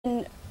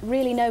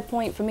Really no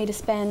point for me to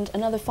spend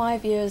another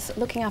 5 years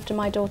looking after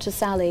my daughter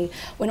Sally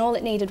when all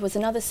it needed was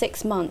another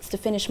 6 months to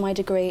finish my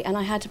degree, and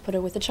I had to put her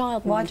with a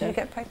childminder. Why did you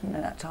get pregnant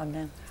at that time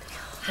then?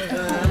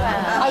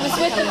 I was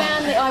with the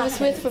man that I was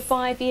with for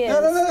 5 years.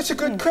 No, that's a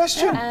good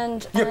question.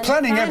 And you're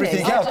planning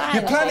everything else.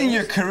 You're planning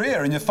your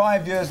career in your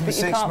 5 years and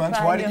 6 months.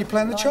 Why did you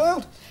plan the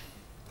child?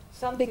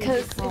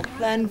 Because you can't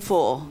plan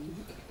for.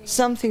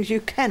 Some things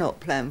you cannot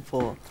plan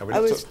for. I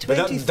was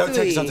 23. Don't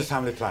take us on to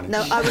family planning.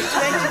 No, I was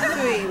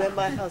 23 when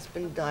my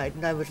husband died,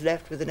 and I was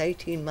left with an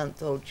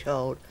 18-month-old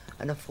child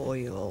and a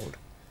 4-year-old.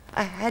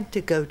 I had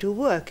to go to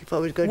work if I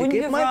was going to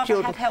give my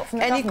children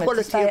any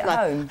quality of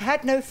life. I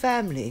had no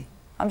family.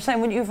 I'm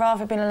saying, wouldn't you have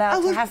rather been allowed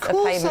to have a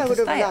payment to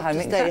stay at home?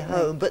 To stay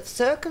home, but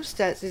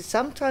circumstances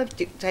sometimes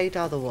dictate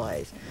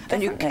otherwise.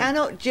 And you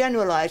cannot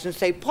generalise and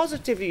say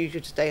positively you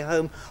should stay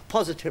home,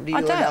 positively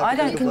you're allowed to go to work. I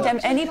don't condemn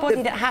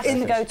anybody that has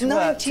to go to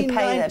work to pay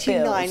their bills.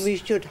 In 1999 we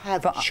should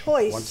have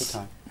choice. Once a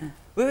time.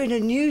 We're in a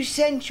new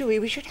century.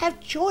 We should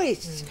have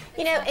choice.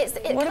 You know,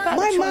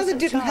 my mother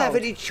didn't have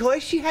any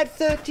choice. She had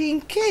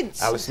 13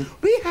 kids. Alison?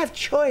 We have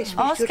choice.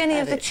 Ask any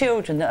of the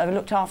children that are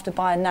looked after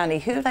by a nanny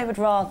who they would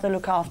rather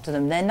look after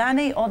them, their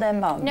nanny or their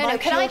mum. My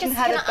children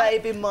had a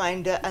baby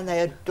minder and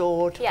they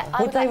adored her.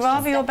 Yeah, would they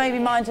rather your baby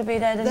minder be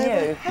there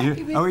than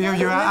you?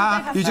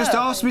 You just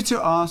asked me to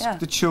ask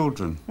the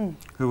children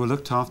who were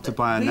looked after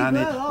by a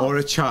nanny or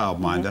a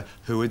childminder,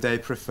 who would they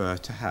prefer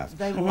to have?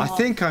 I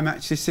think I'm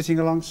actually sitting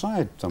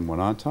alongside someone,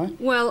 aren't I?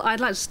 Well, I'd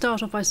like to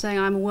start off by saying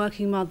I'm a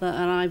working mother,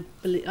 and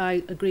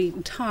I agree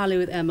entirely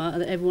with Emma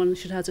that everyone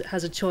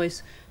has a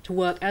choice to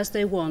work as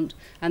they want,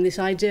 and this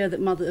idea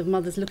that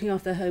mothers looking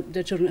after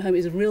their children at home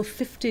is a real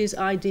 50s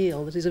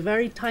ideal that is a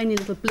very tiny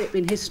little blip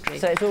in history.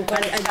 So it's all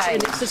going to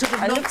change. It's a sort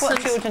of and look what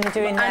children are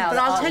doing now. But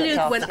I'll tell you,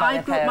 when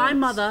I grew up, my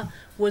mother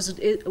is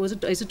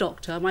a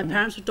doctor. My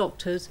parents were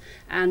doctors,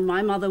 and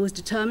my mother was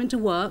determined to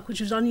work, which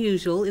was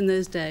unusual in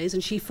those days,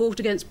 and she fought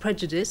against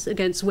prejudice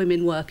against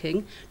women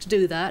working to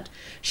do that.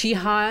 She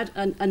hired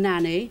a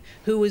nanny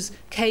who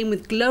came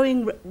with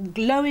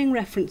glowing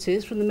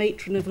references from the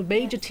matron of a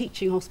major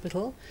teaching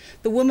hospital.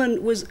 The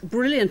woman was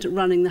brilliant at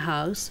running the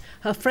house.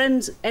 Her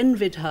friends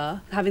envied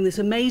her, having this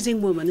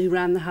amazing woman who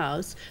ran the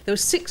house. There were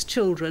 6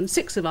 children,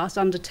 6 of us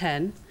under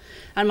 10,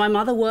 and my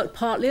mother worked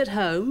partly at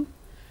home,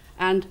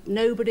 and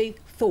nobody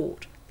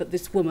thought that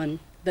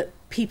that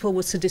people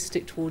were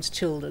sadistic towards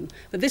children.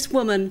 But this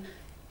woman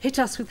hit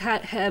us with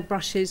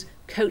hairbrushes,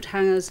 coat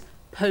hangers,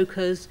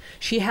 pokers.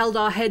 She held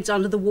our heads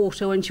under the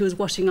water when she was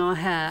washing our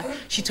hair.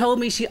 She told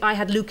me I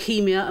had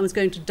leukemia and was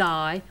going to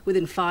die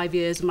within 5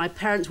 years, and my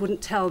parents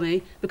wouldn't tell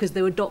me because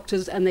they were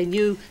doctors and they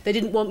knew they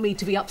didn't want me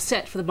to be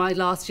upset for my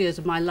last years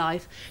of my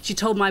life. She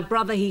told my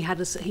brother he had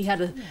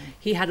an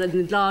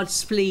enlarged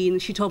spleen.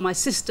 She told my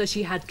sister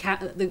she had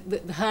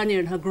the hernia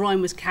in her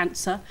groin was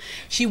cancer.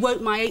 She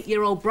woke my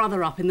 8-year-old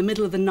brother up in the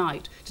middle of the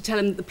night to tell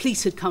him that the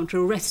police had come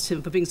to arrest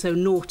him for being so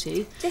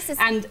naughty.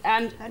 And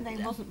her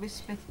name wasn't Miss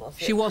Smith, was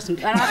it? She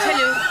wasn't. And I'll tell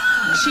you,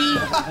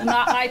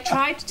 I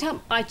tried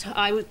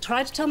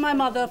to tell my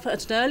mother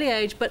at an early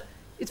age, but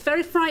it's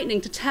very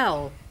frightening to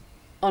tell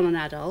on an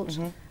adult,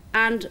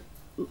 and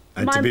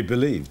to be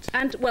believed.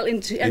 And well, I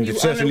was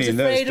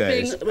afraid of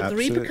the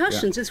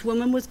repercussions. Yeah. This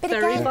woman was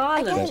very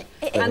violent.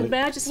 And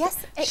may I just?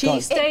 Yes,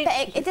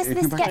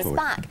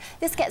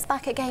 this gets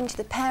back again to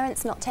the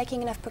parents not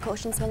taking enough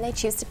precautions when they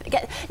choose to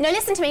get. No,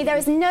 listen to me. There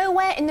is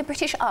nowhere in the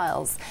British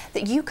Isles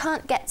that you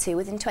can't get to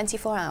within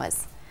 24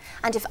 hours.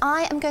 And if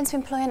I am going to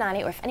employ a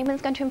nanny, or if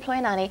anyone's going to employ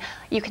a nanny,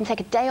 you can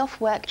take a day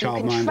off work, you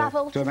can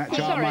travel...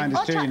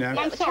 Childminders too, you know.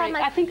 I'm sorry,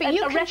 I think a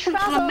reference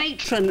to a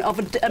matron of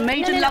a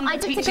major London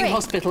teaching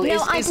hospital is...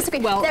 No, I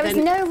disagree. Well, there is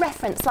no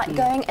reference like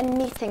going and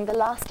meeting the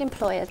last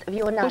employers of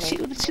your nanny.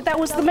 Well, that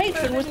was the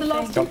matron, was the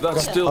last employer.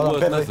 That's still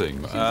worth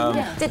nothing.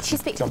 Did she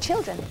speak to the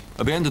children?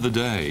 At the end of the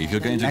day, if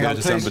you're going to go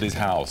to somebody's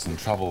house and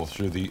travel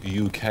through the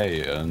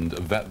UK and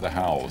vet the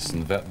house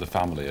and vet the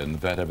family and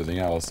vet everything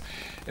else,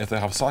 if they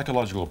have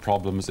psychological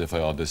problems, if they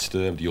are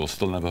disturbed, you'll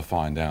still never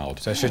find out.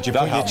 So should you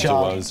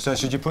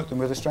put them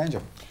with a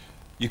stranger?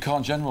 You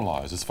can't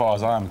generalise. As far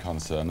as I am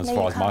concerned, as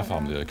far as my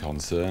family are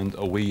concerned,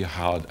 we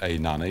had a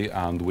nanny,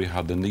 and we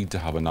had the need to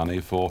have a nanny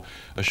for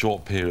a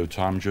short period of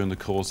time during the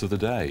course of the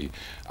day,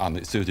 and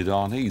it suited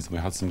our needs. We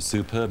had some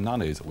superb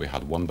nannies. We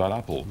had one bad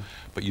apple.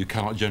 But you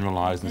cannot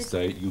generalise and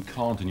say you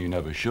can't and you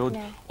never should,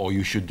 or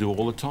you should do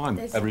all the time.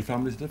 Every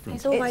family is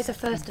different. There's always a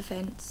first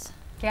offence.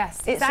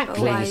 Yes,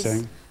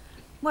 exactly.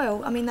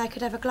 Well, I mean, they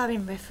could have a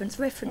glowing reference,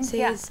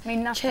 references,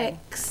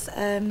 checks,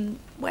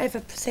 whatever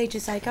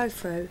procedures they go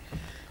through.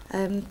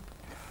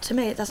 To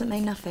me, it doesn't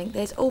mean nothing.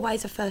 There's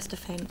always a first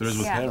offence. There is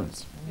with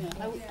parents.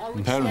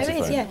 There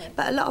is, yeah.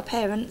 But a lot of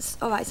parents,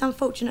 all right, it's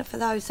unfortunate for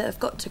those that have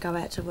got to go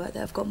out to work, that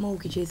have got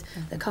mortgages,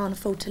 that can't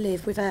afford to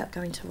live without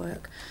going to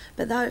work.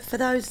 But for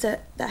those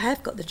that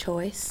have got the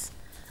choice,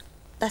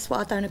 that's what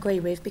I don't agree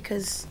with,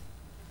 because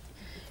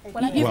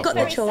Well, you've got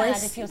the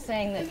choice. If you're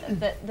saying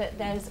that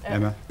there's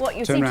Emma, what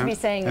you seem to be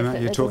saying Emma, is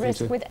that there's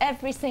a risk with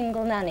every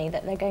single nanny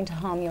that they're going to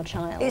harm your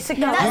child. It's a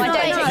no, I don't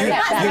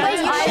accept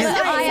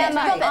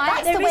that.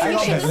 That's the way you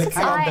should look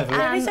at it.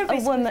 There is a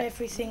risk with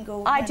every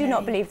single I do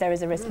not believe there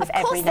is a risk with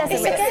every nanny.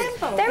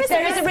 There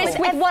is a risk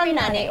with one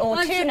nanny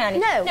or two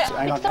nannies. No.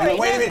 Sorry,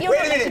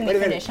 wait a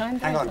minute.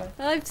 Hang on.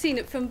 I've seen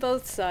it from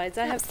both sides.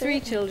 I have 3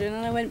 children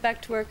and I went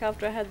back to work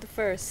after I had the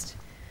first.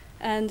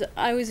 And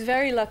I was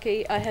very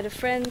lucky. I had a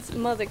friend's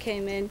mother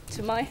came in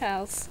to my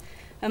house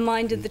and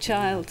minded the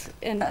child.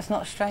 And that's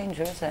not a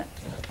stranger, is it?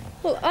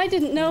 Well, I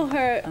didn't know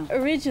her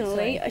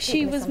originally.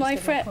 She was my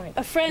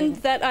a friend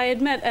that I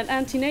had met at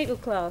antenatal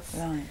class.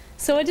 Right.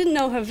 So I didn't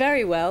know her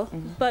very well,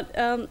 but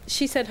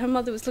she said her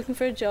mother was looking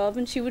for a job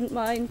and she wouldn't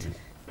mind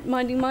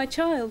minding my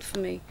child for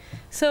me.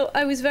 So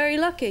I was very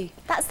lucky.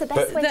 That's the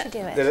best way to do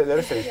it. Let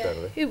her finish,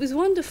 Beverly. It was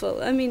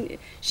wonderful. I mean,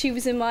 she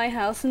was in my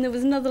house and there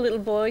was another little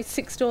boy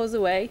 6 doors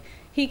away.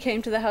 He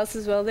came to the house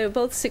as well. They were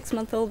both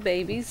 6-month-old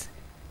babies.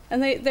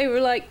 And they were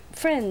like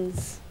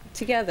friends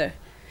together.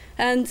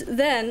 And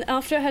then,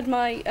 after I had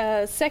my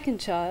second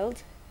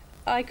child,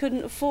 I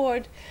couldn't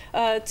afford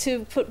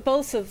to put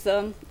both of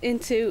them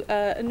into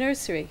a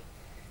nursery.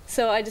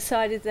 So I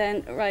decided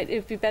then, right, it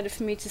would be better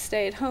for me to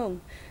stay at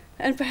home.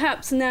 And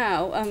perhaps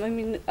now, I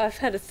mean, I've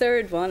had a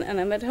third one and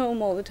I'm at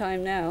home all the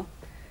time now.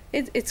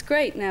 It's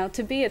great now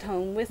to be at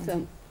home with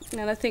them.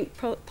 And I think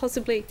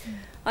possibly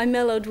I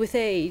mellowed with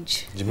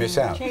age. Did you miss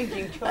out?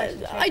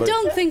 I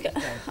don't think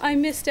I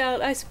missed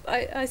out.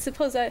 I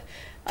suppose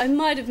I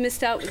might have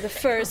missed out with the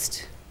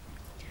first,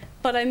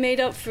 but I made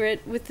up for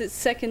it with the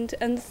second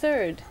and the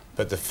third.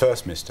 But the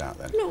first missed out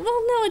then? No, well,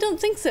 no, I don't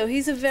think so.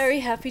 He's a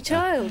very happy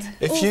child.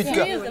 If you'd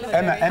got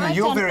Emma,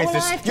 you're very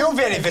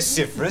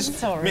vociferous,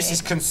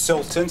 Mrs.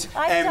 Consultant,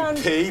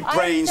 MP,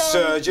 brain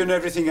surgeon,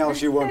 everything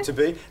else you want to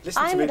be.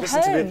 Listen to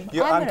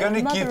me. I'm going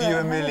to give you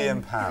 £1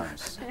 million. I'm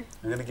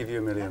going to give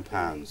you £1 million.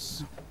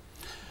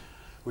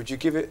 Would you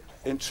give it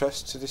in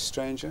trust to this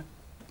stranger?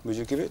 Would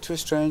you give it to a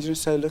stranger and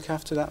say, look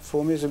after that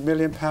for me? There's £1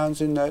 million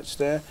in notes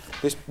there.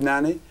 This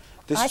nanny.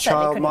 I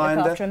certainly couldn't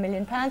look after £1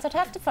 million. I'd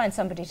have to find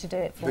somebody to do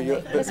it for me.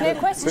 There's no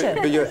question.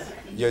 But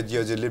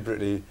you're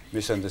deliberately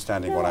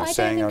misunderstanding what I'm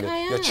saying.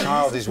 Your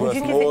child is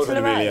worth more than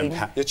 £1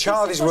 million. Your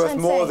child is worth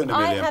more than £1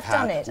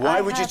 million.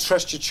 Why would you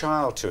trust your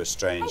child to a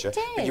stranger?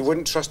 But you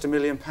wouldn't trust £1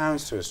 million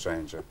to a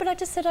stranger. But I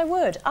just said I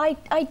would.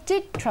 I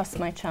did trust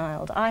my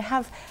child. I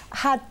have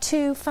had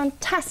 2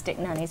 fantastic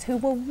nannies who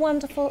were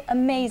wonderful,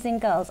 amazing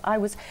girls. I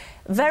was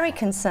very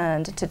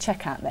concerned to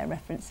check out their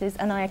references,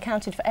 and I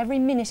accounted for every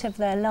minute of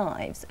their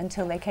lives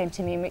until they came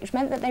to me, which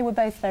meant that they were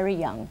both very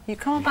young. You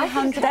can't be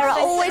 100%. There are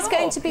always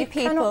going to be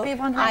people.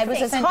 I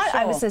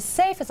was as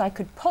safe as I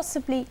could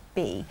possibly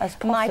be.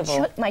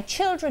 My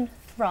children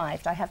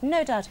thrived. I have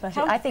no doubt about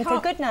it. I think a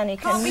good nanny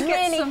can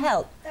really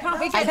help.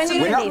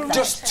 We're not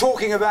just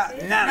talking about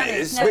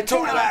nannies. We're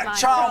talking about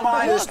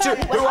childminders too,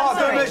 who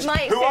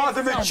are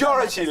the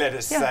majority. Let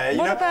us say, you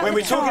know, when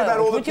we're talking about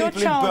all the people in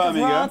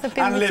Birmingham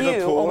and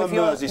Liverpool and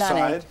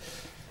Merseyside.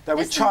 That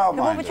with childminders.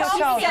 What would your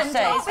child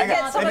say?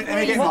 Let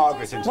me get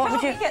Margaret into What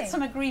would you get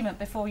some agreement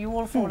before you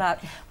all fall out?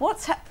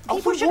 What's we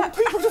don't want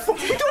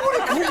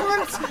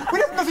agreement.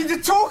 We'd have nothing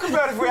to talk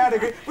about if we had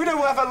agreement. We don't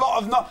have a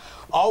lot of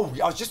Oh,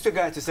 I was just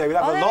going to say we'd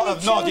have a lot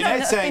of nodding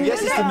heads saying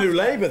yes. It's the new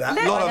Labour. That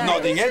lot of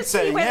nodding heads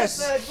saying yes.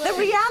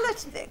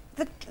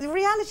 The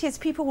reality is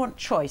people want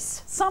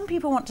choice. Some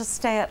people want to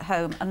stay at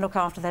home and look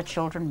after their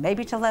children,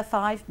 maybe till they're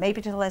 5,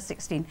 maybe till they're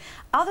 16.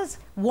 Others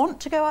want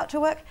to go out to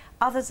work.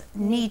 Others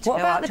need to go out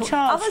to work. What about the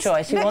child's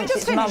choice? Who wants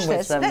its mum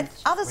with them?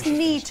 Others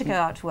need to go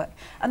out to work.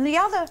 And the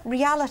other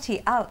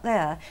reality out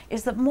there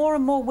is that more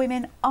and more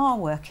women are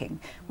working.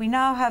 We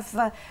now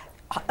have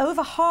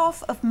over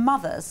half of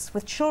mothers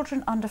with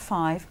children under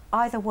 5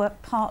 either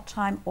work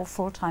part-time or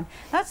full-time.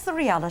 That's the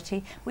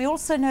reality. We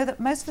also know that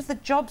most of the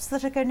jobs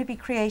that are going to be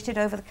created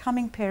over the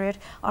coming period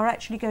are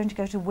actually going to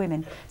go to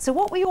women. So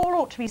what we all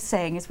ought to be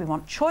saying is we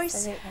want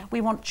choice. Absolutely. We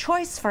want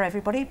choice for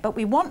everybody, but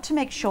we want to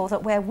make sure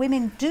that where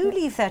women do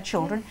leave their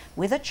children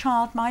with a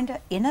childminder,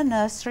 in a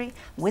nursery,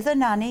 with a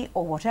nanny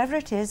or whatever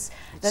it is,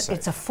 that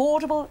it's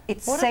affordable,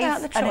 it's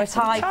safe and it's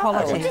high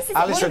quality.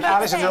 Alison,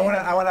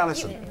 I want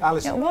Alison.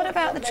 Yeah, what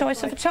about the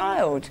choice of a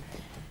child?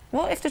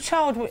 What if the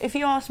child, if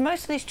you ask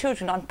most of these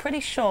children, I'm pretty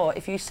sure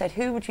if you said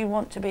who would you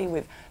want to be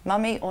with,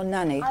 mummy or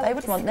nanny, they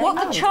would want their mum.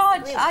 What the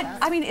child,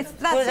 I mean, it's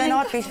that's... Well, then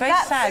I'd be very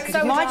sad,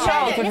 because if my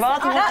child would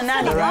rather want a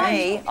nanny than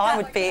me, I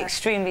would be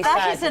extremely sad.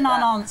 That is an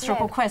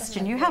unanswerable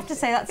question. You have to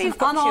say that's an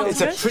unanswerable...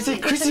 It's a pretty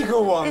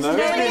critical one, though.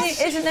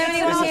 Isn't there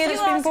anyone here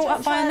that's been brought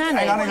up by a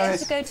nanny?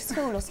 To go to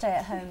school or stay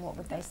at home, what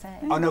would they say?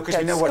 Oh, no, because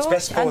we know what's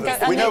best for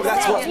them. We know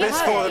that's what's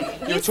best for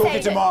them. You were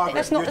talking to Margaret.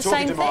 That's not the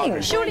same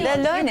thing. Surely they're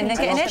learning, they're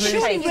getting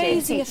educated.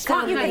 Raising a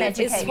family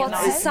is what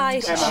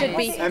society should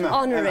be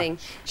honouring.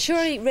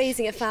 Surely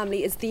raising a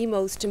family is the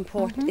most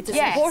important. It's as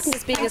important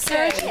as being a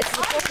surgeon. It's as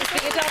important as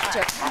being a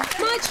doctor.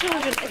 My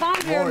children, if I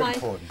hear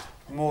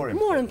More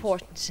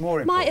important.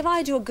 If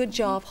I do a good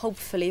job,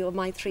 hopefully, with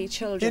my 3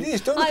 children... It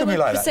is. Don't look at me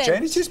like that,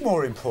 Jane. It is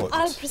more important.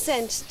 I'll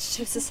present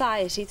to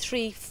society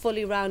 3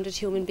 fully rounded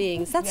human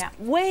beings. That's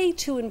way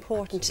too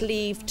important to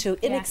leave to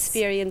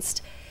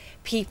inexperienced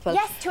people.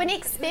 Yes, to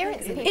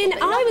inexperienced people.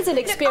 I was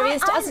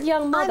inexperienced as a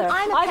young mother.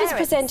 I was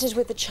presented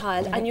with a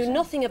child. I knew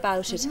nothing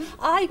about it.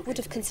 I would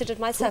have considered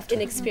myself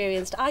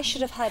inexperienced. I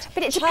should have had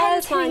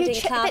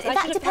child-minding class. But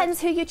that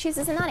depends who you choose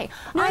as a nanny.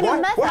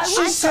 What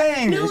she's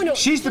saying is,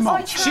 she's the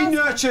mom. She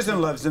nurtures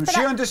and loves them.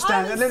 She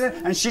understands,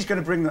 and she's going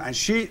to bring them. And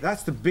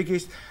that's the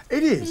biggest.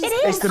 It is.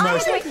 It's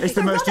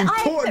the most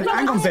important.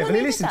 Hang on,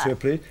 Beverly, listen to her,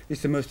 please.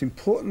 It's the most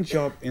important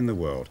job in the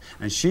world,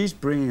 and she's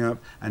bringing up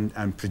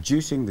and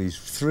producing these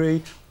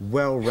 3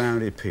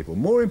 well-rounded people,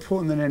 more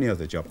important than any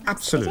other job.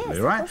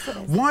 Absolutely, right?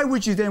 Why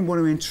would you then want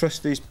to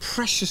entrust these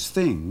precious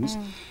things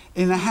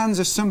in the hands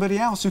of somebody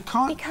else who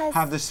can't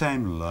have the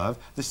same love,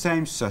 the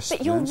same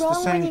sustenance, the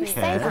same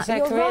care?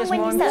 You're wrong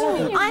when you say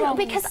that.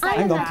 Because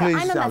I'm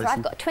a mother.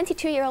 I've got a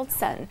 22-year-old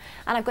son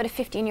and I've got a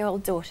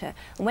 15-year-old daughter.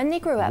 And when they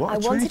grew up, I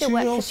wanted to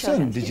work for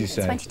children. Did you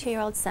say?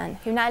 22-year-old son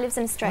who now lives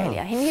in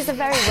Australia. He's a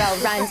very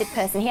well-rounded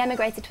person. He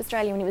emigrated to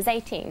Australia when he was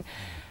 18.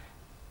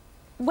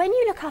 When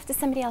you look after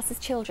somebody else's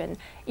children,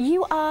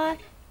 you are...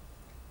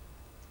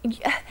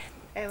 Yes,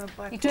 you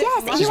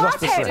are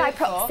parent by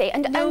proxy.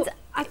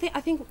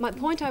 I think my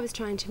point I was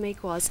trying to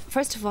make was,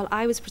 first of all,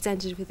 I was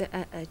presented with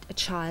a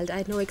child. I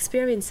had no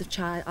experience of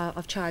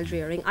child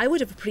rearing. I would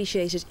have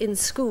appreciated in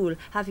school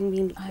having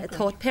been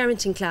taught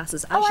parenting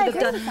classes.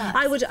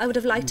 I would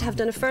have liked to have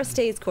done a first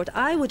aid course.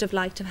 I would have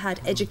liked to have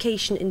had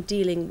education in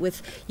dealing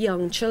with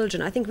young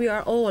children. I think we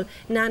are all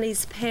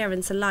nannies,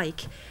 parents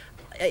alike.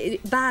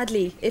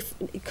 Badly, if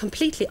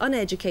completely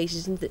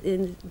uneducated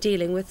in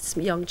dealing with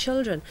young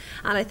children.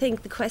 And I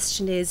think the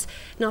question is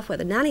not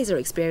whether nannies are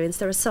experienced.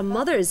 There are some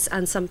mothers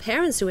and some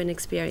parents who are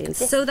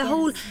inexperienced. So the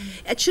whole,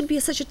 it should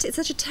be such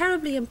a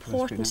terribly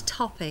important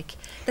topic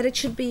that it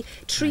should be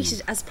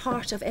treated as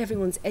part of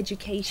everyone's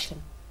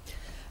education.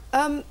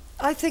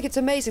 I think it's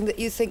amazing that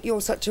you think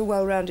you're such a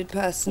well-rounded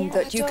person,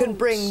 that you can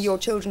bring your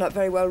children up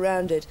very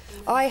well-rounded.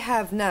 I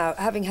have now,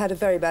 having had a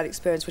very bad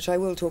experience, which I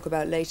will talk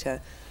about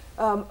later,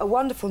 a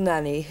wonderful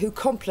nanny who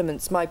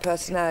complements my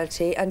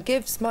personality and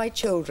gives my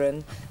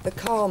children the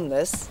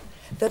calmness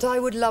that I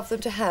would love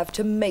them to have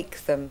to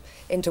make them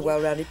into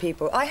well-rounded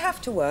people. I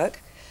have to work,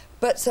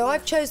 but so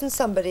I've chosen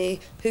somebody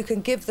who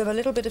can give them a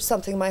little bit of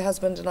something my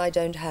husband and I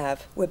don't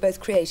have. We're both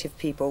creative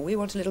people. We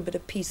want a little bit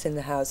of peace in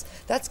the house.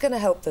 That's going to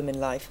help them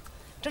in life.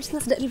 Don't you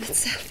think that's a little bit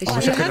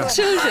selfish? You have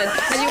children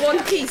and you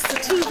want peace. The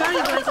two very,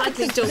 very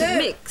likely don't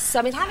mix.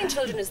 I mean, having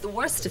children is the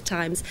worst of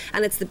times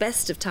and it's the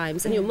best of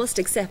times, and you must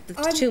accept that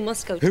the two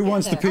must go together. Who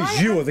wants the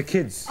peace? You or the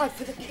kids?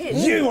 For the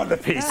kids. You want the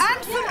peace.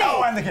 And for me.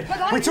 Oh, and the kids.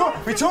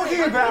 We're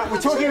talking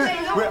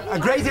about a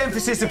great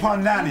emphasis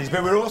upon nannies,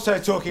 but we're also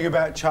talking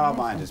about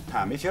childminders,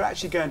 Pam. If you're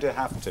actually going to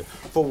have to,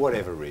 for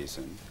whatever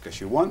reason, because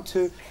you want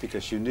to,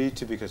 because you need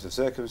to, because of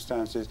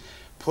circumstances,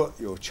 put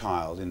your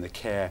child in the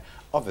care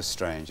of a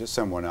stranger,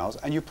 someone else,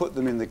 and you put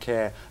them in the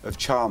care of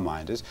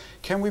childminders,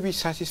 can we be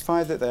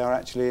satisfied that they are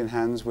actually in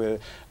hands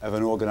of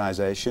an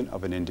organisation,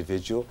 of an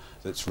individual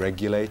that's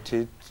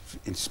regulated,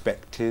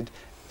 inspected,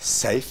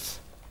 safe?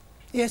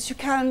 Yes, you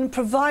can,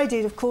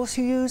 provided, of course,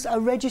 you use a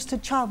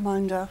registered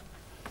childminder.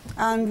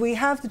 And we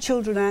have the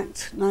Children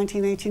Act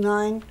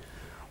 1989,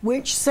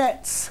 which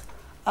sets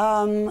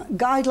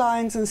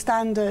guidelines and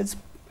standards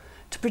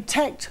to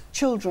protect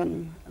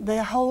children.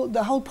 The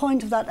whole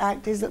point of that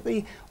act is that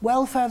the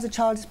welfare of the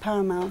child is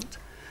paramount.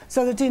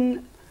 So that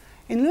in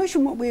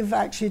Lewisham, what we've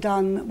actually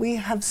done, we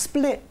have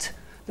split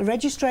the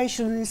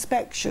registration and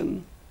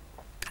inspection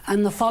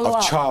and the follow-up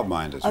of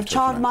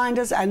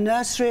childminders, and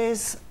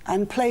nurseries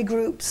and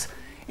playgroups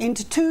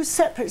into 2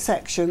 separate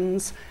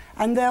sections,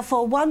 and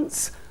therefore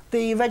once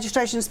the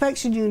registration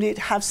inspection unit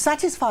have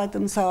satisfied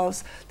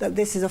themselves that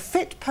this is a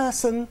fit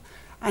person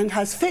and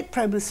has fit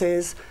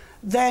premises,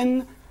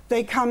 then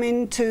they come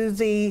into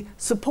the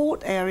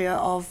support area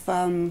of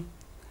the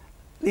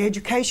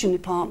education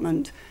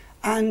department,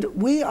 and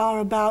we are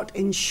about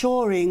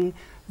ensuring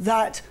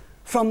that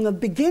from the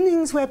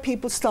beginnings where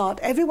people start,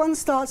 everyone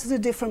starts at a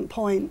different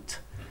point,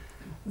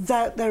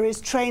 that there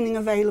is training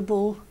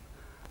available,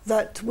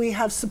 that we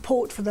have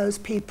support for those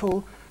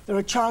people. There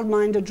are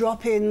childminder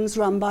drop-ins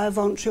run by a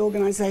voluntary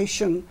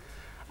organisation,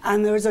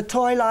 and there is a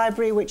toy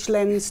library which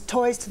lends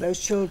toys to those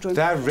children.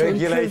 They're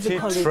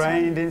regulated,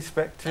 trained,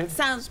 inspected. That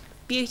sounds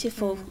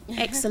beautiful,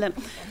 excellent.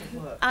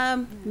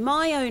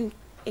 My own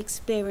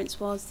experience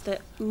was that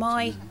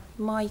my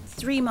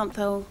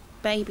 3-month-old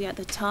baby at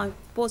the time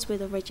was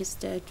with a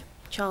registered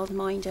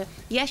childminder.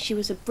 Yes, she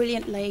was a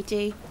brilliant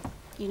lady.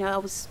 You know, I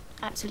was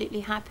absolutely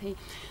happy.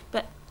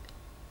 But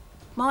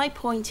my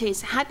point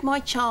is, had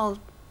my child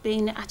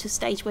been at a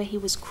stage where he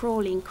was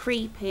crawling,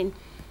 creeping,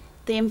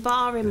 the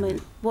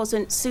environment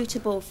wasn't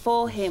suitable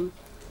for him,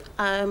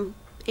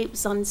 it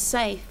was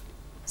unsafe.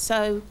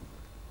 So,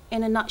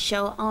 in a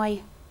nutshell,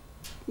 I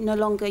no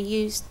longer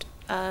used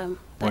well,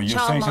 you're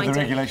saying that the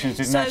regulations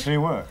didn't actually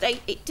work?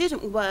 It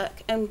didn't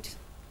work, and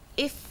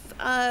if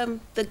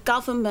the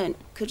government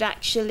could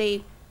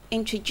actually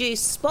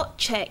introduce spot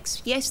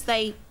checks. Yes,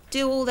 they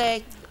do all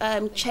their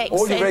checks.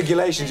 All the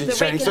regulations in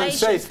training, so it's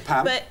safe,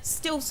 Pam. But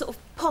still sort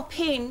of pop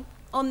in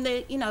on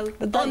the, you know,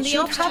 on the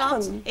off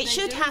chance. It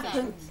should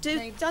happen.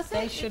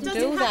 They should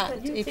do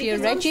that. If you're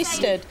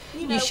registered,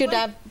 you should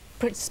have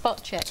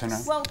spot checks.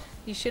 Well,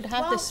 you should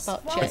have the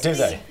spot checks. Do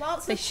they?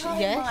 The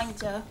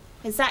childminder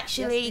has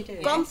actually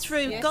gone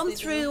through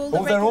all the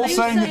regulations. They're all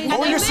saying,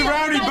 oh, you're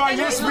surrounded by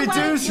yes we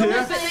do's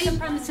here. But the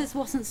premises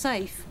wasn't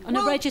safe and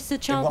a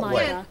registered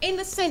childminder. In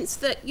the sense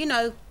that, you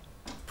know,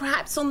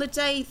 perhaps on the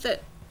day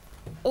that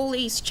all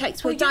these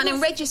checks were done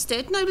and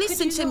registered. No,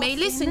 listen to me.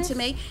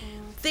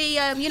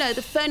 The you know,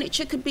 the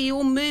furniture could be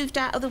all moved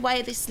out of the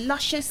way. This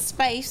luscious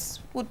space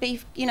would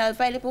be, you know,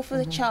 available for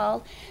the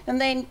child,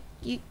 and then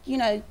you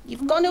know,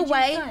 you've gone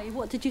away.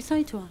 What did you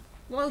say to her?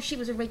 Well, she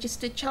was a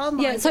registered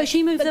childminder. Yeah, so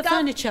she moved the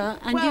furniture,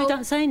 and you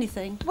don't say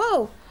anything.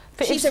 Well,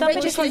 but she's a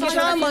registered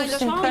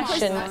childminder,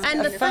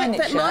 and the fact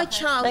that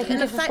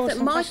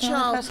my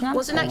child,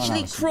 wasn't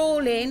actually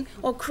crawling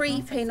or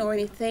creeping or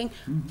anything,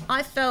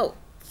 I felt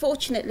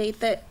fortunately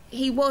that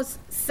he was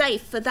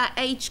safe for that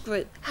age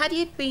group. Had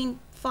he been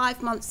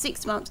 5 months,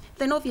 6 months,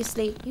 then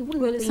obviously he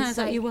wouldn't have been safe. Well, it sounds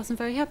like you wasn't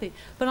very happy.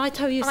 But I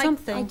tell you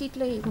something. I did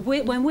leave.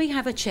 When we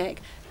have a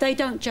check, they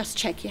don't just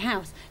check your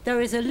house.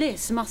 There is a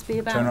list. Must be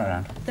about. Turn right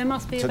around. There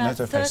must be about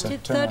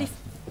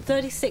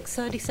 36,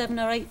 37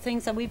 or 8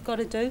 things that we've got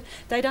to do.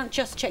 They don't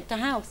just check the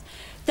house.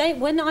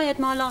 When I had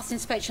my last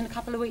inspection a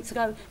couple of weeks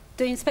ago,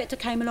 the inspector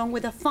came along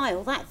with a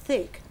file that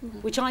thick,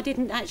 which I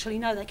didn't actually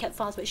know they kept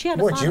files, but she had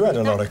a file. Well, you had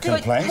a lot of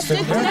complaints,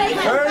 didn't you?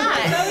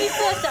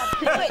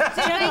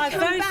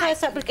 Very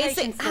first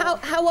application.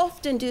 How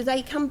often do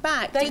they come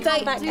back? They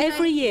come back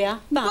every year.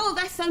 Well,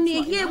 that's only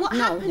a year. What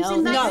happens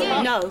in that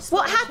year? No.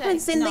 What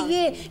happens in the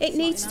year? It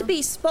needs to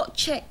be spot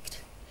checked.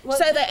 Well,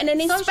 so that an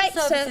inspector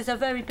social services are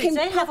very big.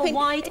 They have a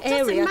wide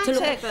area to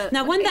look at.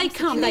 Now, when they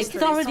come, they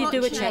thoroughly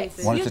do a check.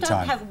 You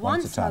don't have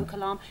one smoke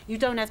alarm. You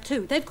don't have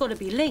 2. They've got to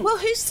be linked. Well,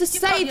 who's to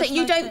say that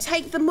you don't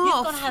take them off?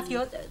 You've got to have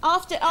your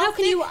after. How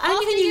can you?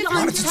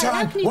 One at a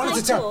time. One at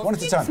a time. One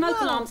at a time. Smoke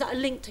alarms that are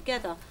linked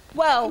together.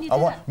 Well,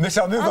 Miss,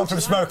 I'll move on from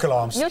smoke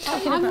alarms. You're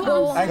talking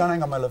about.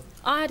 Hang on, my love.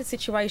 I had a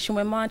situation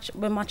when my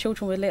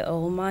children were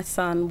little. My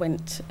son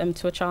went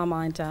to a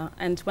childminder,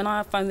 and when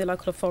I phoned the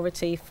local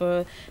authority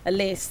for a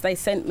list, they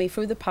sent me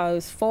through the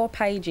post 4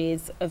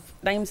 pages of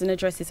names and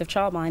addresses of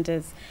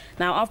childminders.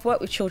 Now, I've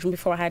worked with children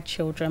before I had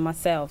children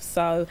myself,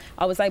 so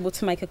I was able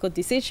to make a good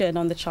decision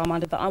on the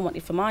childminder that I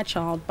wanted for my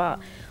child. But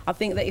I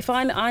think that if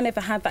I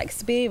never had that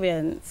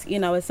experience, you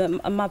know, as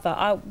a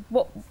mother,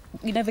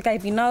 you never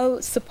gave me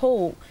no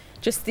support.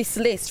 Just this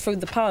list through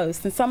the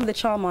post, and some of the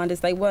childminders,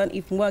 they weren't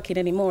even working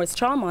anymore as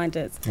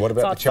childminders. What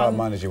about the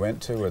childminders you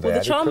went to? Well, the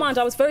childminder,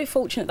 I was very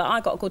fortunate that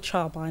I got a good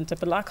childminder,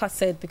 but like I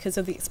said, because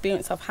of the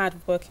experience I've had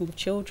of working with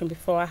children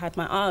before I had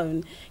my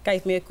own,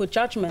 gave me a good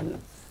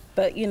judgment.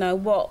 But you know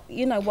what?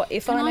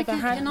 If I never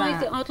had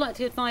that, I'd like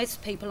to advise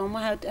people on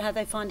how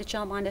they find a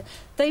childminder.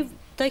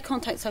 They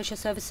contact social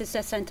services.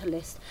 They're sent a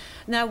list.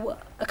 Now,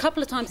 a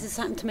couple of times this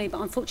happened to me,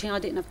 but unfortunately I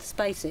didn't have the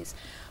spaces.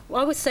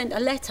 Well, I was sent a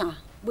letter,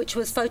 which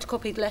was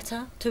photocopied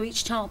letter to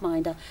each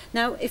childminder.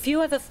 Now, if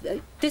you ever,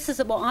 this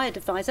is what I'd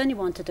advise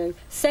anyone to do,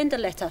 send a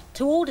letter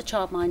to all the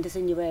childminders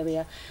in your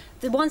area.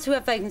 The ones who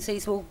have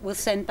vacancies will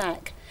send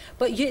back.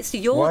 But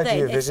you're why do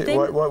you visit?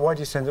 Why do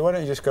you send it? Why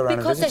don't you just go around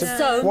and visit? Because there's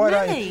so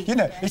many. You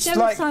know, it's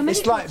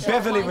like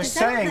Beverly was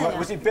saying.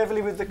 Was it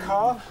Beverly with the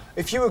car?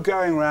 If you were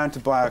going around to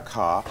buy a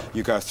car,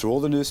 you go through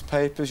all the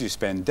newspapers, you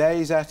spend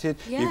days at it,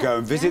 you go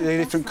and visit the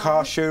different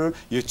car showroom,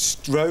 you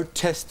road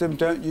test them,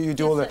 don't you? You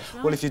do all that.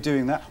 Right. Well, if you're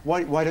doing that,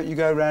 why don't you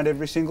go around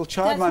every single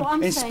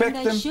childminder,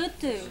 inspect them? They should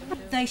do.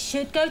 They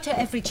should go to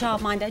every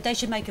childminder. They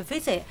should make a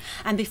visit,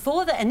 and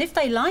before that, and if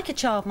they like a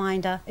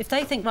childminder, if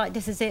they think, right,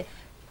 this is it,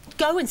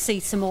 go and see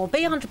some more, be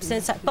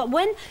 100% safe. But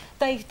when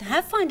they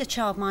find a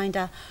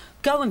childminder,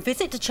 go and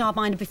visit the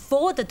childminder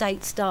before the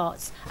date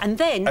starts, and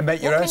then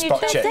make your own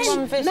spot checks.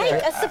 Make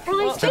a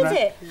surprise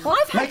visit.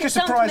 I've had it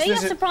done to me. A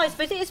surprise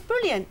visit. It's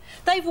brilliant.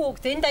 They've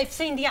walked in, they've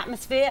seen the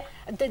atmosphere.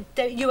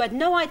 You had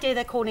no idea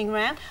they're calling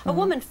around. A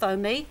woman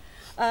phoned me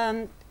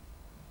a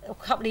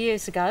couple of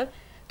years ago.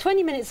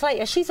 20 minutes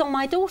later, she's on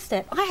my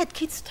doorstep. I had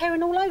kids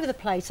tearing all over the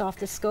place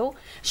after school.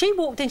 She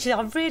walked in, she said,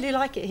 I really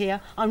like it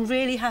here. I'm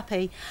really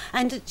happy.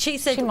 And she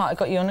said... She might have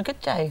got you on a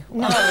good day.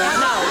 No.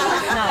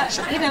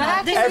 You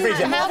know,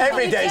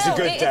 every day's a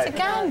good day. It's a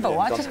gamble.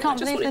 I just can't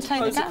believe they're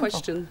taking a gamble. I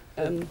just want to pose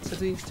a question to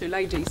these 2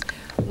 ladies.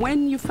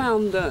 When you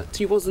found that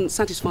you wasn't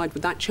satisfied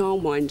with that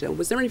childminder,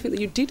 was there anything that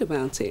you did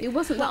about it? It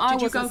wasn't that I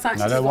wasn't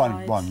satisfied. No,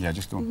 one. Yeah,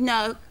 just one.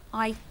 No,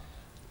 I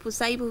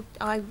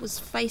was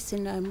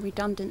facing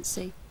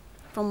redundancy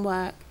from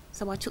work,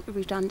 So I took the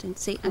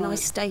redundancy and I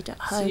stayed at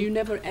home. So you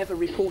never ever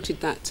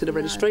reported that to the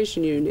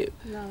registration unit?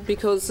 No.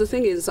 Because the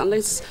thing is,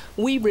 unless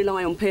we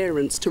rely on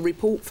parents to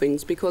report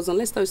things, because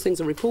unless those things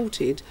are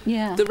reported,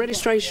 the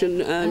registration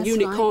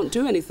unit can't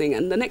do anything,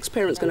 and the next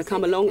parent's going to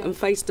come along and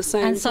face the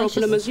same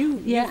problem as you.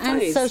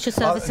 And social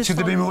services. Should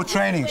there be more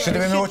training? Should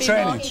there be more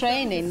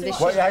training?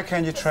 How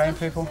can you train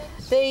people?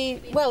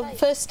 Well,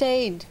 first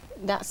aid.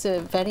 That's a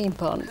very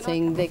important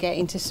thing. They get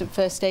into some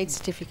first aid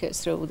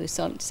certificates through the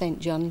St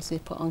John's. They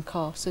put on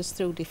courses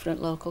through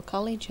different local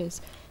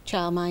colleges.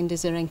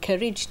 Childminders are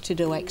encouraged to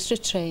do extra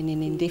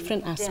training in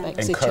different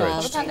aspects of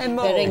child. What about their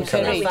morals? They're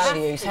encouraged.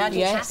 Values? How do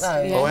you check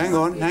those? Oh,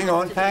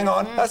 hang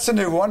on. That's a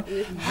new one.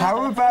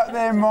 How about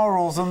their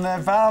morals and their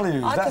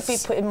values? I could be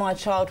putting my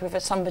child with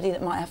somebody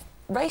that might have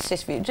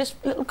racist view, just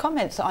little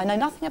comments that I know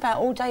nothing about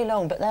all day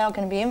long, but they are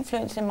going to be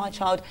influencing my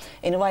child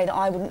in a way that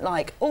I wouldn't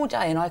like all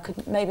day, and I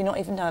could maybe not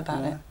even know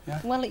about it. Yeah.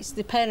 Well, it's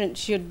the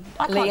parents should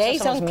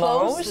liaison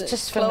closely with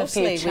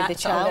the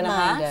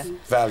childminder.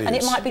 Values. And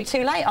it might be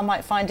too late. I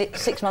might find it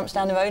 6 months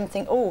down the road and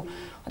think, oh,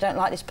 I don't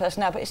like this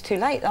person now, but it's too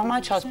late. Oh, my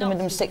child's been with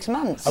them 6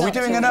 months. Are we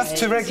doing enough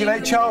to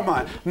regulate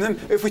childmind? And then,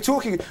 if we're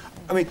talking,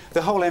 I mean,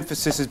 the whole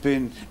emphasis has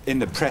been in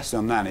the press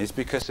on nannies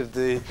because of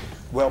the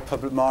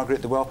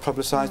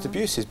well-publicised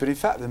abuses. But in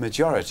fact, the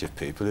majority of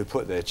people who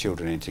put their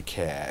children into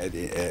care,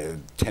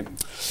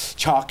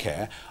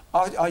 childcare,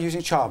 are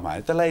using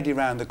childminder. The lady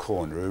round the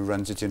corner who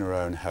runs it in her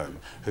own home,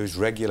 who's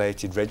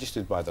regulated,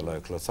 registered by the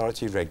local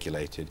authority,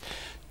 regulated.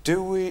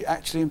 Do we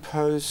actually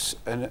impose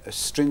a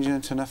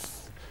stringent enough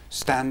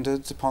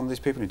standards upon these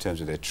people in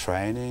terms of their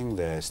training,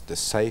 their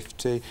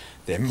safety,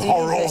 their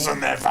morals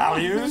and their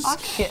values?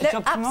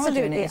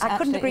 Absolutely. I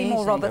couldn't agree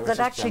more, Robert, that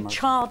actually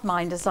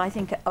childminders, I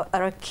think,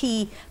 are a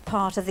key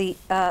part of the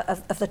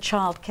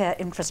childcare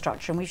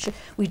infrastructure, and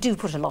we do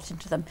put a lot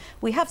into them.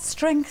 We have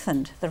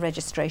strengthened the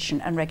registration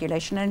and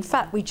regulation, and in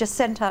fact we just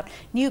sent out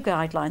new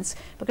guidelines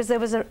because there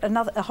was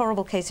a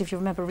horrible case, if you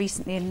remember,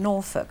 recently in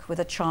Norfolk with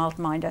a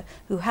childminder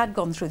who had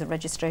gone through the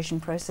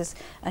registration process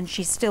and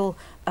she still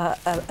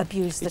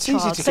abused the child. It's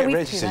easy to get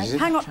registered.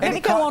 Hang on, let me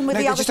go on with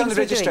the other just things on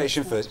the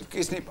registration first,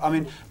 isn't it? I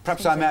mean,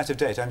 perhaps I'm out of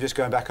date. I'm just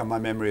going back on my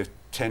memory of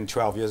 10,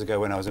 12 years ago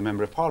when I was a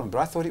member of Parliament, but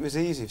I thought it was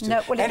easy.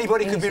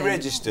 Anybody could be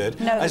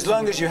registered as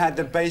long as you had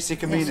the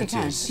basic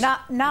amenities. You're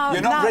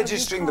not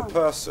registering the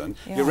person,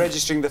 you're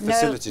registering the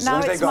facilities. As long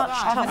as they've got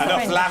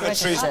enough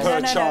lavatories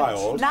per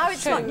child. Now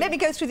it's not. Let me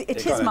go through.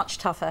 It is much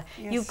tougher.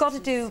 You've got to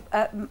do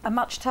a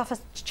much tougher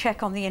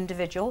check on the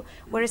individual.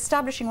 We're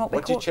establishing what we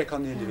call... What do you check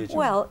on the individual?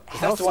 Well,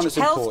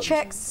 health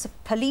checks,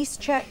 police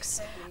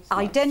checks,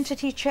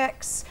 identity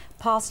checks,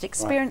 past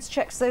experience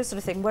checks, those sort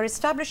of things. We're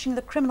establishing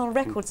the Criminal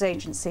Records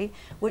Agency,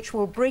 which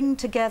will bring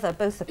together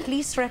both the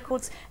police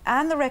records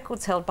and the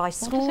records held by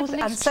schools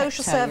and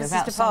social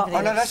services departments.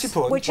 Oh, no, that's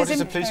important. What does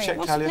the police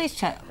check tell you? Police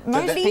check?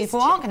 Most people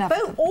aren't going to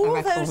have all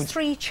of those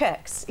three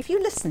checks, if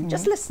you listen,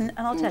 just listen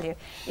and I'll tell you,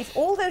 if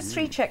all those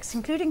three checks,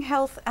 including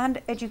health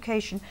and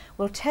education,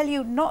 will tell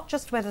you not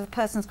just whether the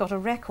person's got a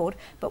record,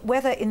 but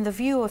whether in the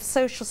view of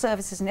social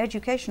services and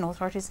education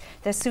authorities,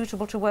 they're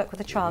suitable to work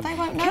with a child. They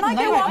won't know. Can I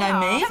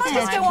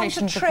just go on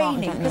to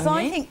training, because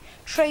I think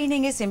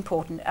training is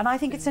important, and I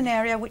think it's an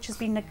area which has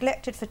been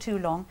neglected for too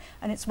long,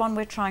 and it's one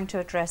we're trying to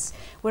address.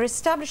 We're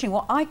establishing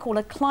what I call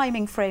a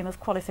climbing frame of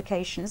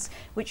qualifications,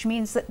 which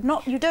means that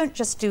you don't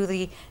just do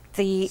the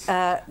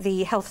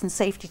health and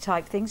safety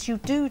type things. You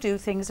do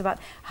things about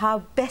how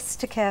best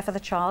to care for the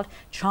child,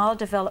 child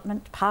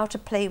development, how to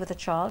play with the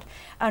child,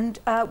 and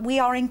we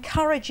are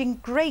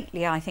encouraging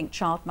greatly, I think,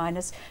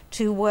 childminders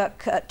to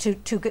work to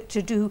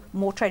do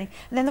more training.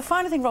 And then the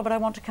final thing, Robert, I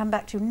want to come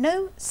back to: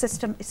 no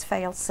system is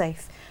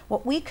fail-safe.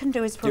 What we can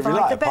do is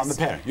provide the best. You rely upon the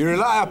parent. You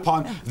rely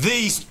upon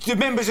the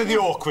members of the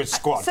awkward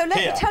squad. So let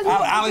me tell you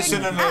what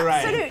Alison and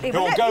Lorraine, who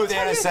will go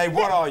there and say,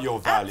 what are your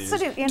values?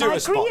 Absolutely, and I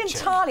agree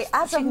entirely.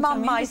 As a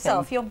mum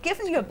myself, you're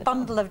given you a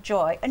bundle of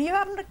joy and you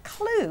haven't a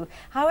clue,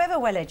 however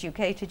well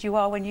educated you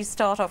are when you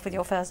start off with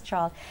your first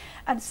child.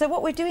 And so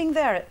what we're doing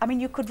there, I mean,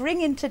 you could ring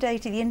in today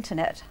to the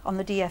internet on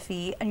the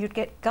DFE and you'd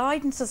get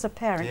guidance as a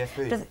parent.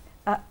 DFE?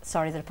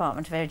 Sorry, the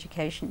Department of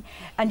Education,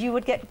 and you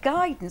would get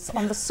guidance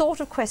on the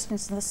sort of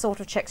questions and the sort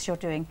of checks you're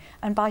doing.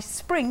 And by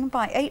spring,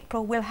 by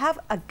April, we'll have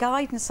a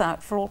guidance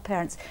out for all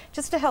parents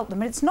just to help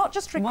them. And it's not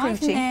just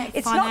recruiting,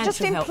 it's not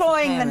just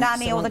employing the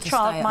nanny or the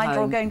childminder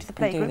or going to the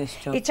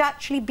playgroup. It's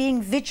actually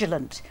being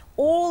vigilant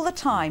all the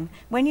time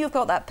when you've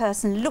got that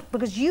person. Look,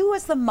 because you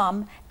as the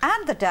mum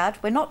and the dad,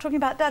 we're not talking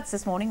about dads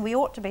this morning, we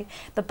ought to be,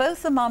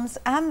 both the mums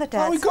and the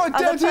dads. Oh, we've got a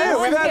dad here.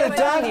 We've had a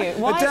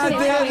dad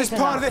there as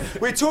part of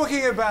it. We're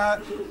talking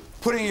about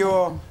putting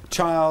your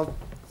child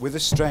with a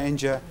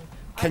stranger.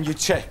 Can you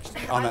check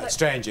on that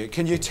stranger?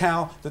 Can you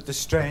tell that the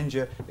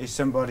stranger is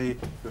somebody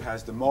who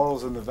has the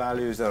morals and the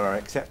values that are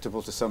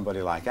acceptable to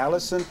somebody like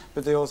Alison,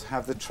 but they also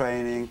have the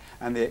training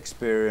and the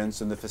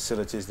experience and the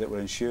facilities that will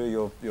ensure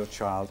your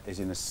child is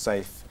in a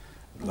safe,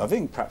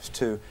 loving, perhaps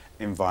too,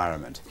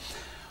 environment?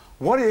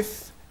 What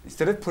if,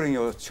 instead of putting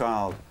your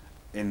child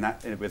with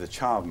a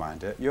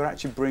childminder, you're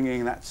actually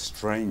bringing that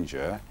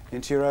stranger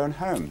into your own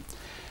home?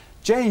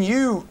 Jane,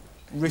 you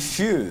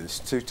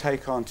refused to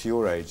take on to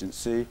your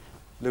agency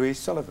Louise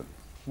Sullivan.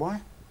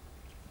 Why?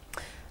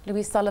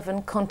 Louise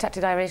Sullivan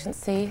contacted our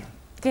agency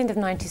at the end of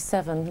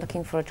 '97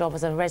 looking for a job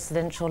as a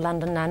residential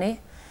London nanny.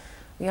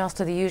 We asked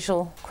her the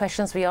usual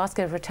questions we ask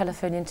over a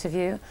telephone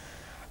interview.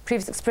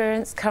 Previous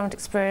experience, current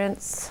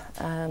experience,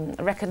 a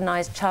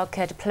recognised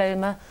childcare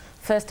diploma,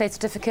 first aid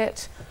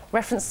certificate,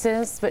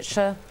 references which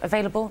are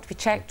available to be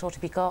checked or to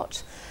be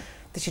got.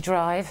 Did she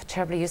drive?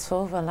 Terribly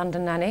useful for a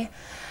London nanny.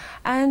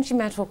 And she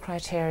met all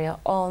criteria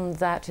on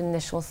that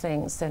initial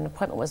thing. So an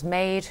appointment was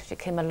made, she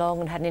came along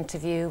and had an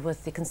interview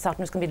with the consultant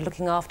who's going to be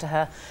looking after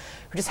her,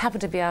 who just happened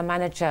to be our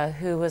manager,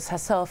 who was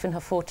herself in her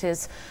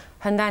 40s.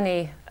 Her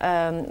nanny,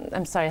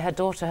 her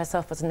daughter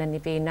herself was an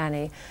NEB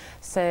nanny.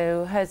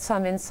 So had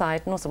some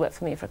insight and also worked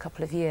for me for a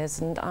couple of years.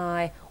 And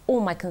all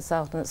my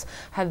consultants,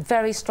 have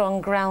very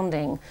strong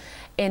grounding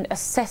in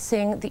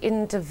assessing the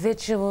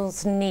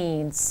individual's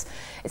needs.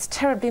 It's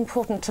terribly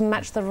important to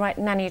match the right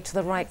nanny to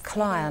the right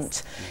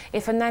client.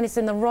 If a nanny's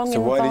in the wrong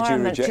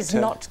environment, she's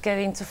not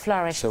going to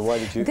flourish. So why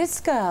did you... This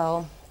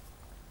girl,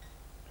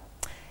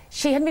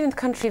 she hadn't been in the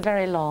country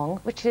very long,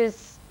 which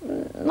is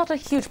not a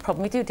huge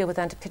problem. We do deal with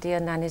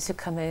Antipodean nannies who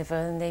come over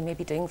and they may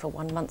be doing for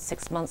 1 month,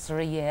 6 months or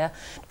a year,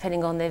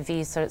 depending on their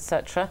visa,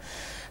 etc.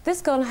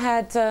 This girl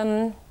had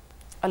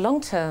a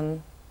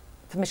long-term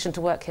permission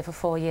to work here for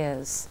 4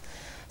 years.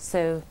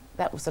 So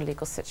that was a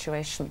legal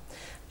situation.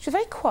 She was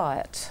very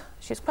quiet.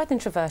 She was quite an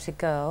introverted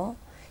girl.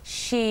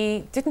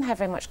 She didn't have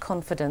very much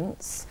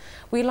confidence.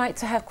 We like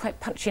to have quite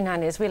punchy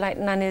nannies. We like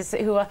nannies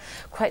who are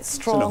quite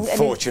strong. It's an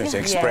unfortunate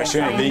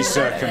expression in these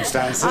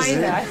circumstances.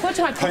 I know. I thought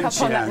you might pick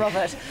up on that,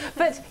 Robert.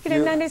 But, you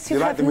know, nannies who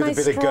have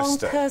nice, strong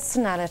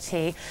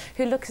personality,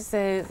 who look as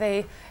though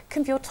they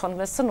can be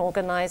autonomous and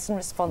organised and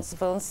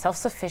responsible and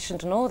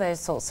self-sufficient and all those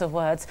sorts of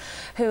words,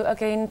 who are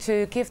going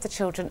to give the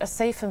children a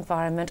safe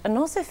environment and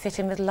also fit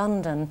in with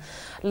London.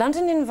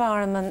 London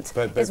environment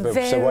is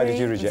very, so why did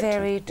you reject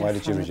very her? different. Why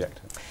did you reject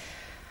her?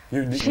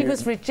 She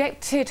was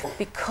rejected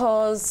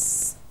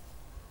because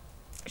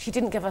she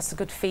didn't give us a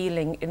good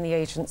feeling in the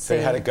agency. So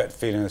you had a gut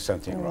feeling of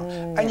something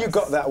wrong. And you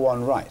got that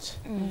one right.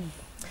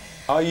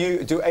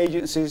 Do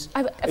agencies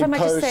if I might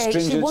just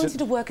say, she wanted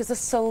to work as a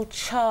sole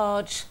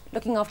charge,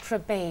 looking after a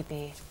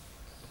baby.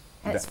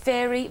 And it's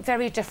very,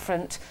 very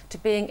different to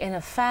being in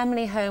a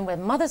family home where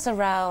mother's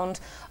around,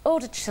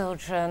 older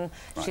children,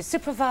 she's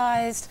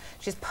supervised,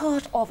 she's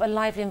part of a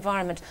lively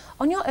environment.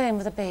 On your own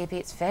with a baby,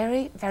 it's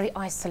very, very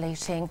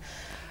isolating.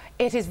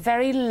 It is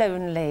very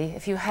lonely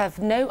if you have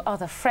no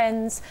other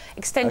friends,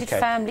 extended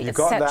family,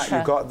 etc.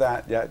 You got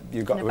that, yeah.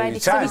 You got. Well,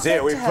 it sounds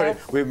here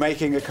we're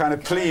making a kind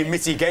of plea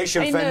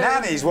mitigation for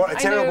nannies. What a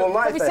terrible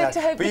life they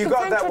had. But you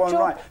got that one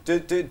right. Do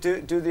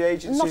the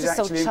agencies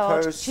actually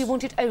impose? She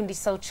wanted only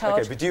sole charge.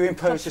 Okay, but do you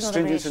impose a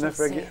stringent enough?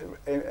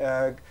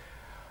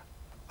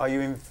 Are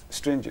you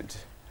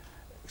stringent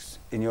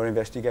in your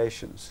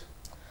investigations?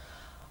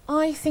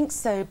 I think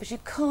so, but you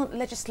can't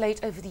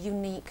legislate over the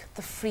unique,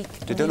 the freak.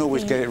 They don't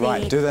always get it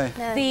right, do they?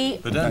 No. They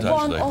don't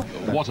actually.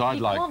 What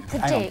I'd like,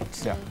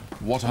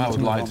 what I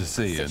would like to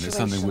see, and it's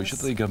something which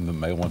the government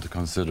may want to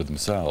consider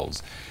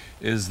themselves,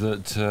 is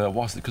that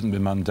whilst it couldn't be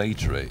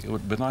mandatory, it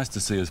would be nice to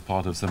see as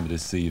part of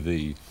somebody's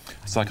CV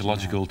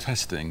psychological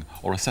testing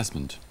or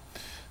assessment.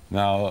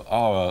 Now,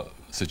 our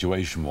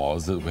situation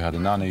was that we had a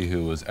nanny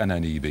who was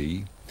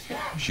NNEB,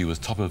 she was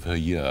top of her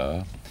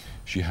year,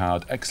 she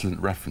had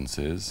excellent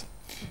references.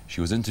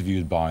 She was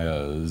interviewed by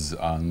us,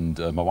 and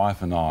my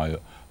wife and I,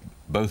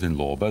 both in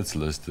law, both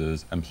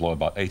solicitors, employ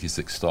about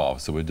 86 staff,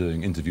 so we're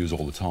doing interviews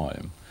all the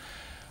time.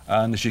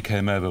 And she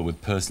came over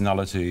with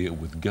personality,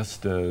 with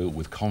gusto,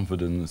 with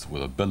confidence,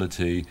 with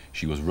ability.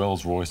 She was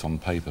Rolls-Royce on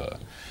paper.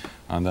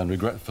 And then,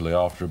 regretfully,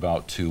 after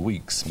about 2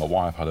 weeks, my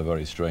wife had a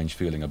very strange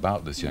feeling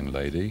about this young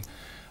lady,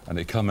 and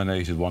it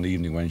culminated one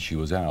evening when she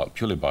was out.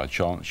 Purely by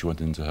chance, she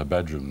went into her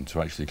bedroom to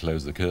actually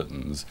close the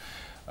curtains.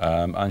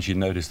 And she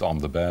noticed on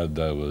the bed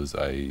there was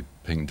a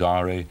pink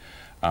diary,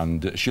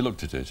 and she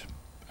looked at it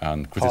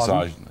and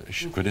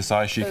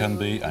criticised she can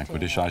be and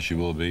criticised she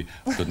will be,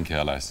 couldn't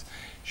care less.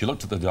 She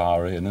looked at the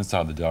diary, and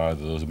inside the diary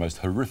there was the most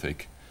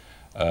horrific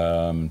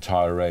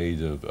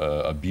tirade of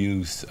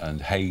abuse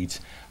and hate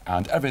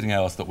and everything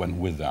else that went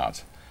with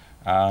that.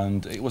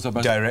 And it was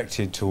about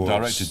directed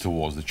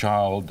towards the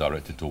child,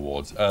 directed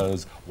towards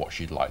us, what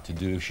she'd like to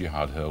do if she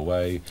had her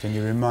way. Can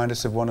you remind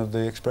us of one of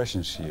the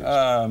expressions she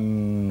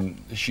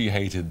used? She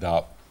hated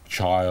that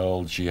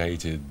child, she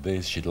hated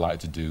this, she'd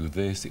like to do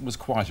this. It was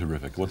quite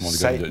horrific. I wouldn't want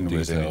to go into it in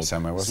detail. Satan was in it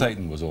somewhere, wasn't it?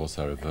 Satan was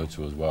also referred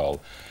to as well.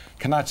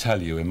 Can I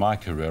tell you, in my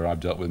career, I've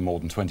dealt with more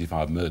than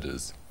 25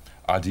 murders.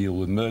 I deal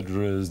with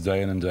murderers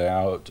day in and day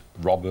out,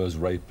 robbers,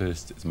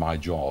 rapists. It's my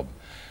job.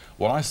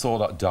 When I saw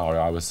that diary,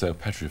 I was so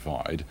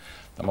petrified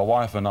that my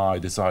wife and I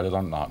decided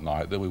on that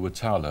night that we would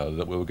tell her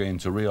that we were going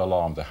to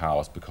re-alarm the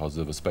house because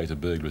of a spate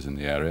of burglars in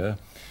the area,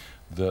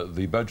 that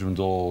the bedroom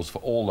doors for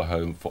all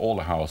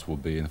the house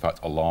would be, in fact,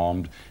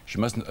 alarmed. She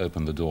mustn't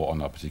open the door on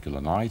that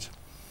particular night.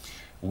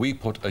 We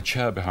put a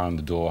chair behind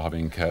the door,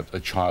 having kept a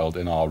child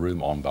in our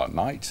room on that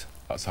night.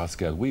 That's how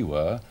scared we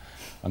were.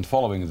 And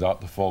following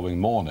that, the following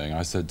morning,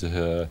 I said to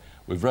her,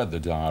 we've read the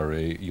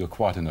diary, you're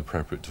quite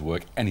inappropriate to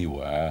work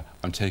anywhere,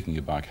 I'm taking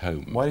you back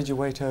home. Why did you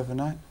wait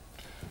overnight?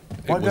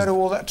 Why go to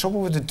all that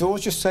trouble with the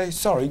doors? Just say,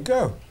 sorry,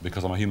 go.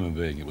 Because I'm a human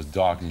being. It was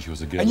dark and she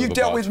was a girl. And you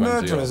dealt with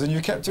murderers and you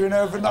kept her in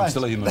overnight. I'm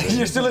still a human being.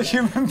 You're still a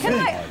human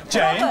being.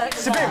 Jane,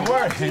 it's a bit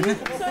worrying.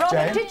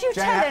 Robert, did you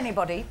tell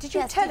anybody? Did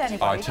you tell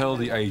anybody? I told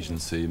the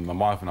agency, my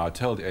wife and I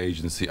told the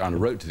agency and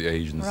wrote to the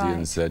agency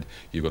and said,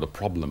 you've got a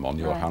problem on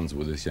your hands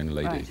with this young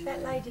lady.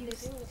 Right.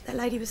 That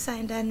lady was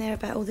saying down there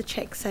about all the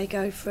checks they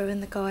go through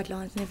and the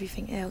guidelines and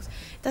everything else.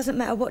 It doesn't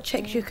matter what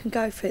checks you can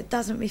go through, it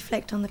doesn't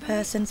reflect on the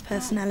person's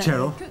personality.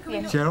 Cheryl?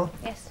 Cheryl?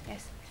 Yes.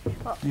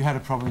 Well, you had a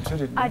problem too,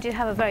 didn't you? I did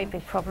have a very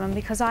big problem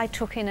because I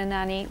took in a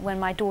nanny when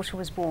my daughter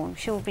was born.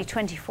 She'll be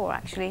 24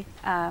 actually,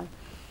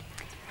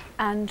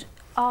 and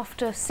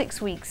after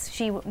 6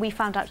 weeks we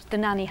found out the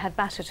nanny had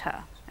battered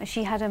her.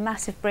 She had a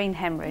massive brain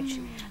hemorrhage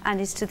and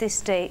is to this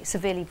day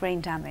severely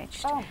brain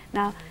damaged.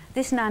 Now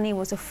this nanny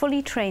was a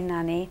fully trained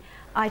nanny.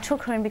 I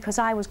took her in because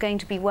I was going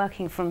to be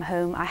working from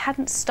home. I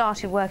hadn't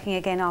started working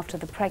again after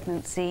the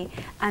pregnancy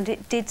and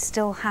it did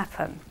still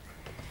happen.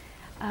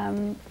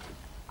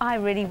 I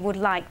really would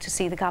like to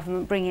see the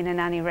government bring in a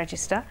nanny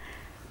register.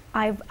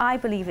 I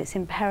believe it's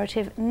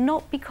imperative,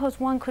 not because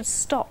one could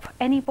stop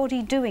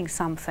anybody doing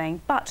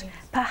something, but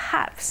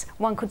perhaps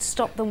one could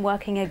stop them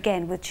working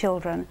again with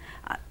children.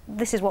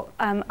 This is what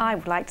I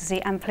would like to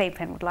see, and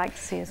Playpen would like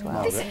to see as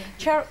well.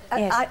 Cheryl,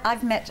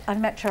 I've met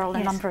Cheryl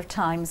a number of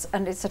times,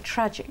 and it's a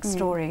tragic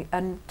story.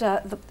 And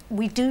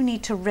we do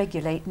need to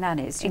regulate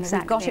nannies. You know,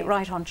 we've got it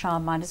right on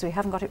childminders. We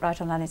haven't got it right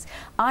on nannies.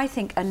 I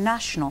think a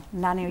national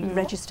nanny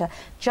register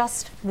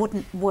just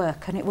wouldn't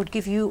work, and it would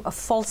give you a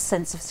false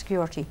sense of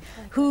security.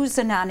 Who's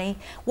a nanny?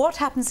 What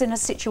happens in a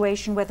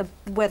situation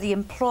where the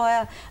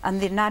employer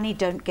and the nanny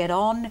don't get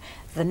on?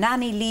 The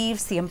nanny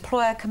leaves, the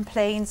employer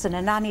complains, and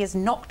a nanny is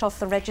knocked off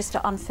the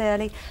register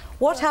unfairly.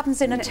 What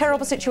happens in a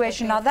terrible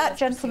situation? Now, that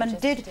gentleman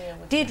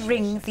did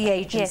ring the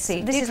agency.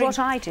 Yes, this is what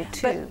I did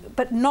too.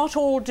 But not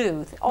all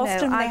do.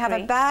 Often they have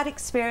a bad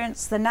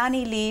experience, the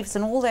nanny leaves,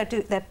 and all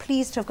they're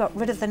pleased to have got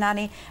rid of the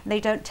nanny, and they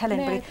don't tell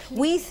anybody.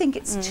 We think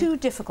it's too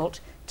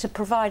difficult to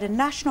provide a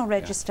national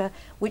register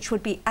which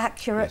would be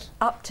accurate,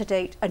 up to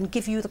date, and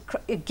give you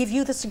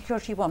the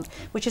security you want.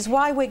 Which is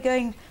why we're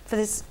going for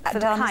this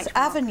down this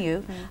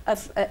avenue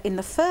of, in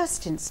the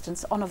first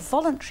instance, on a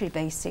voluntary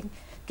basis,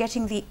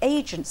 getting the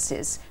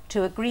agencies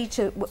to agree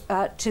to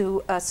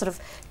sort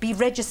of be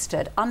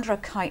registered under a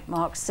kite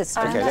mark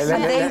system. Okay, I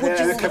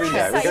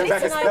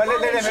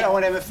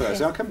want Emma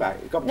first. I'll come back.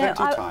 You've got plenty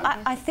of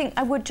time. I think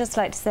I would just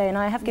like to say, and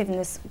I have given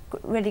this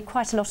really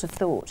quite a lot of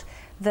thought,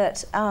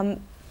 that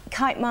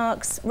kite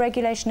marks,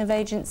 regulation of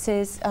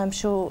agencies, I'm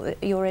sure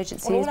your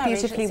agency is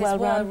beautifully well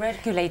run. Were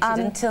regulated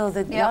until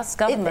the last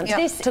government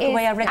took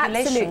away our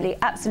regulation.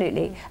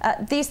 Absolutely.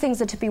 These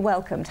things are to be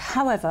welcomed.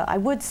 However, I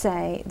would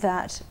say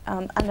that,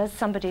 and as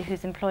somebody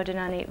who's employed a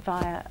nanny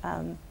via,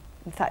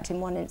 in fact, in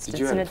one instance,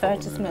 an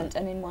advertisement,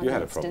 and in one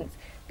instance,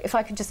 if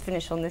I could just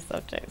finish on this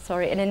subject,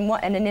 sorry, and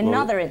in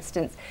another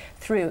instance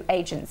through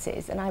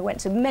agencies, and I went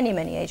to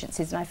many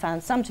agencies, and I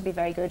found some to be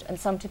very good and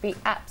some to be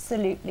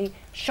absolutely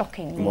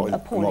shockingly,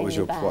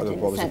 appallingly bad.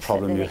 What was the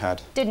problem you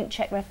had? Didn't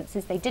check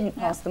references, they didn't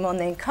pass them on,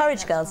 they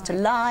encouraged girls to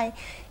lie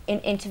in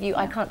interview.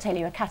 I can't tell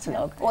you a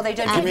catalogue. Or they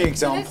don't give me an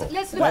example.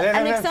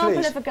 An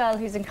example of a girl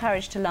who's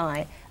encouraged to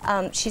lie.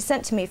 She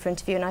sent to me for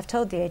interview, and I've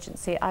told the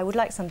agency I would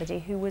like somebody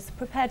who was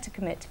prepared to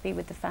commit to be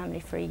with the family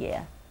for a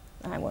year.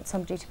 I want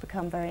somebody to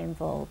become very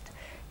involved.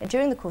 And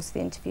during the course of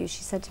the interview,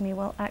 she said to me,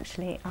 well,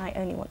 actually, I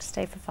only want to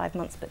stay for 5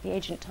 months, but the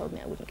agent told me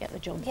I wouldn't get the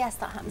job. Yes,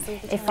 that happens all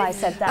the time. If I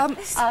said that. I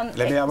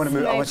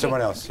want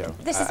someone else, Cheryl.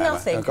 This is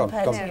nothing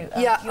compared to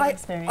your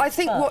experience. I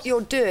think what you're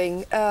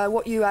doing,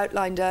 what you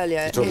outlined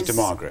earlier, talking to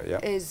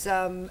Margaret, is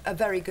a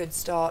very good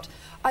start.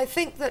 I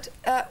think that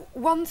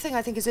one thing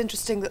I think is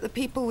interesting, that the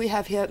people we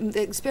have here,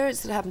 the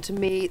experience that happened to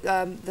me,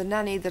 the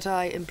nanny that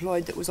I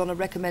employed that was on a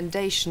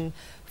recommendation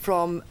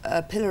from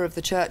a pillar of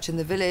the church in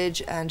the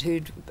village, and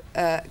who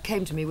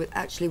came to me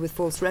with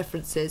false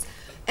references,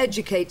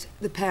 educate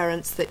the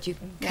parents that you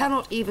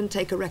cannot even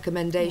take a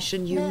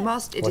recommendation. You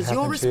must. It is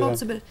your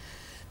responsibility.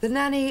 The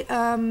nanny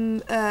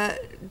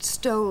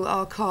stole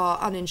our car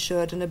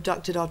uninsured and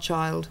abducted our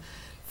child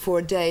for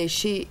a day.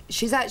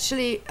 She's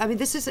actually, I mean,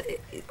 this is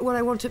what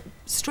I want to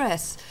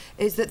stress,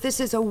 is that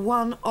this is a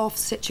one-off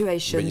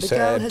situation. But you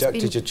say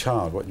abducted your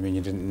child. What do you mean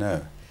you didn't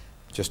know?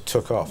 Just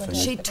took off. And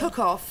she took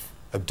off.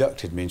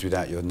 Abducted means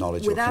without your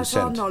knowledge or consent.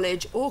 Without our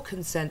knowledge or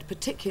consent,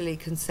 particularly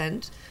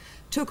consent.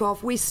 Took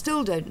off. We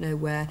still don't know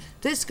where.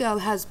 This girl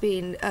has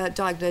been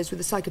diagnosed with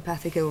a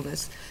psychopathic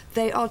illness.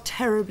 They are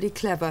terribly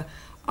clever.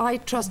 I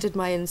trusted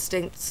my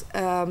instincts,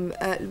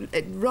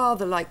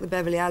 rather like the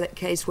Beverly Alec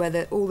case,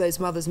 where all those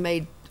mothers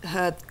made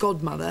her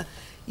godmother.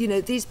 You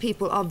know, these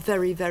people are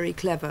very, very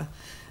clever.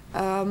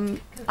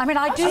 I mean,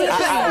 I do.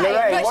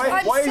 Lorraine,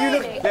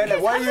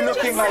 why are you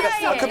looking like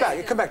that?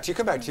 I'll come back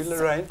to you,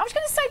 Lorraine. I was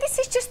going to say, this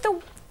is just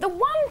the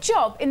one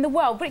job in the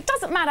world, but it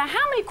doesn't matter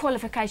how many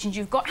qualifications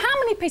you've got, how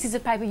many pieces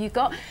of paper you've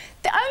got.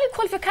 The only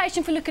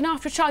qualification for looking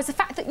after a child is the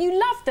fact that you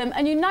love them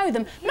and you know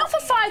them. Not for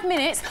 5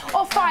 minutes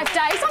or 5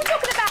 days. I'm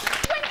talking about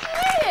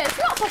 20 years,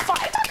 not for 5.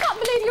 I can't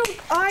believe you're.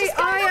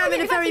 I am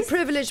in a very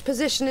privileged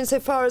position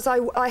insofar as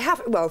I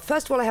have. Well,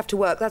 first of all, I have to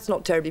work. That's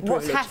not terribly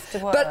privileged. Have to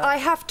work? But I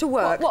have to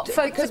work. What to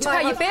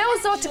pay your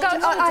bills or to go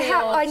to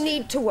I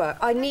need to work.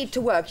 I need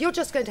to work. You're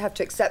just going to have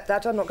to accept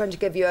that. I'm not going to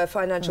give you a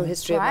financial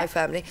history of my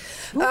family.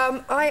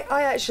 I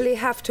actually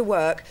have to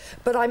work,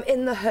 but I'm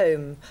in the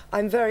home.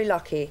 I'm very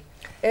lucky.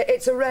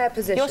 It's a rare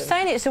position. You're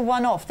saying it's a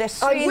one-off. There's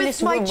 3 in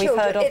this room we've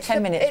heard of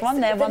 10 minutes.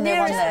 One there, one there,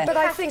 one there. But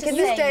I think in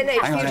this day and age,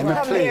 for you to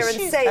come here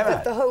and say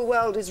that the whole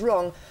world is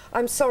wrong,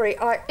 I'm sorry.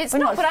 It's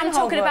not, but I'm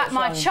talking about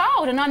my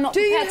child, and I'm not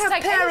prepared to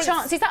take any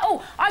chances.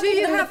 I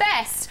give them the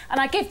best, and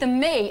I give them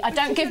me. I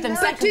don't give them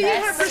second best. Do you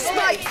have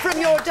respite from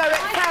your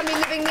direct family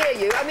living near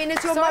you? I mean,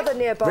 is your mother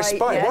nearby?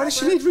 Respite? Yeah. Why does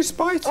she need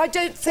respite? I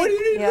don't think. Why do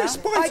you need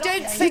respite? I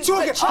don't think.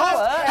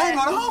 Hang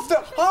on,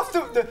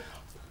 after the.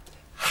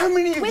 How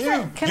many of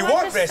you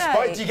want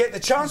respite? Do you get the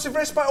chance of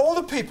respite? All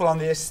the people on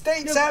the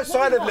estates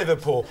outside of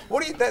Liverpool,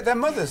 their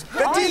mothers,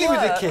 they're dealing with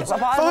the kids.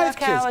 5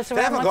 kids.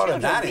 They haven't got a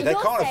nanny. They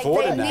can't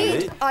afford a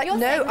nanny.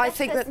 No, I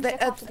think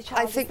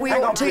that we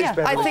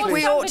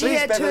ought to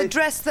here to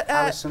address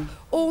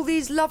all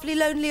these lovely,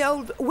 lonely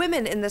old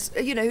women in this,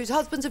 whose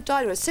husbands have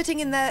died or are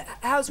sitting in their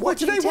house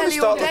watching telly all day. Why do they want to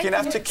start looking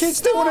after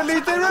kids? They want to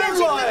lead their own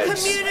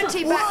lives. Getting the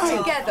community back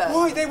together.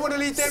 Why they want to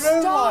lead their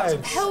own lives?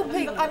 Start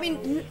helping. I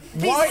mean,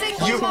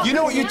 you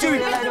know what you're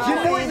doing? You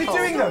know what you're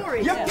doing, though?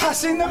 You're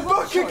passing the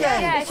buck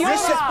again. You're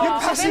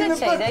passing the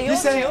buck. You're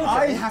saying,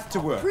 I have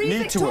to work,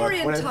 need to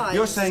work.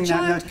 You're saying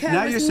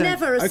now you're saying,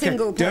 OK,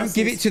 don't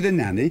give it to the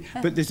nanny,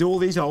 but there's all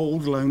these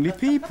old, lonely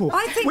people.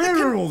 Where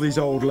are all these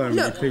old,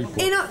 lonely people?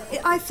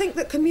 I think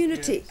that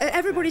community,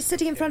 everybody's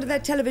sitting in front of their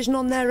television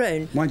on their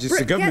own. Mine's just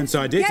the government's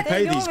idea to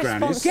pay these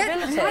grannies.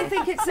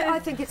 I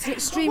think it's an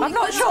extremely... I'm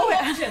not sure.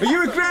 Are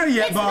you a granny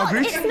yet,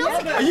 Margaret?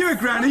 Are you a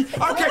granny?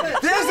 OK,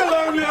 there's a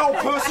lonely old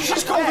person.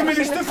 She's called the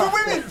Minister for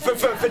Women,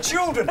 for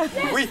Children.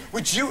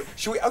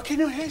 Should we? OK,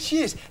 no, here she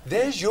is.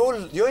 There's your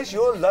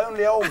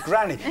lonely old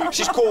granny.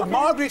 She's called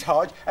Margaret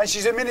Hodge, and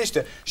she's a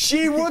minister.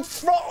 She would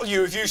throttle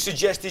you if you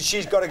suggested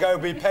she's got to go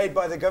be paid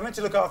by the government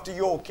to look after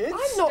your kids.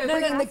 I'm not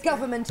bringing the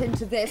government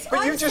into this.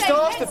 But you just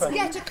asked let's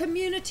get a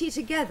community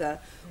together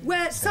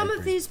where some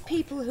of these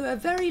people who are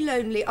very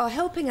lonely are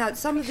helping out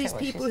some of these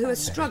people who are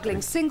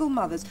struggling, single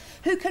mothers,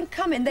 who can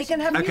come in, they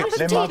can have a cup of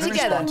tea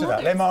together.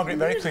 Let Margaret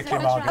very quickly,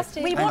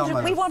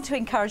 Margaret. We want to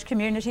encourage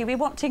community, we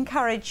want to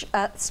encourage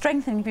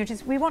strengthening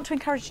communities, we want to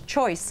encourage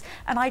choice,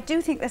 and I do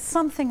think there's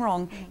something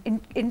wrong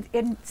in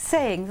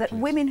saying that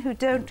women who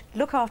don't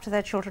look after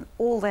their children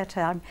all their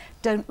time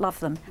don't love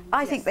them.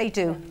 I think they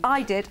do.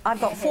 I did. I've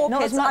got 4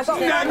 kids.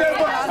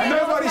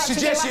 Nobody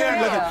suggests you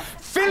don't love them.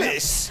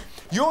 Phyllis!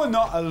 You're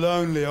not a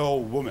lonely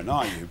old woman,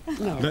 are you?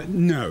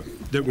 No,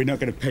 that we're not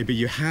going to pay, but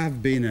you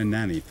have been a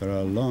nanny for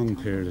a long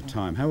period of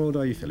time. How old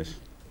are you, Phyllis?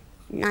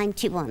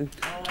 91.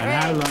 And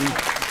how long?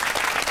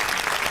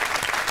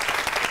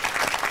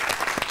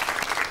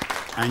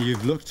 And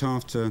you've looked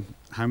after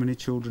how many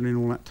children in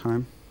all that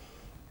time?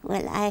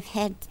 Well, I've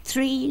had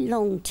 3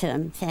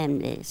 long-term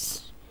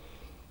families,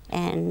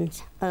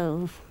 and,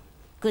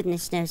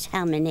 goodness knows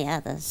how many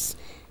others.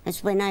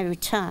 As when I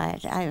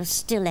retired, I was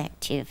still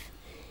active.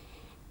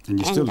 And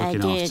you're still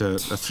looking after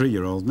a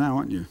 3-year-old now,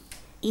 aren't you?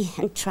 Yeah,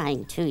 I'm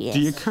trying to, yes. Do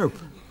you cope?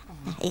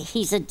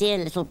 He's a dear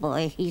little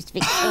boy. He's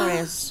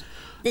Victoria's.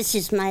 This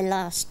is my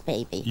last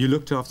baby. You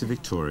looked after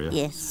Victoria?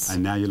 Yes.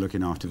 And now you're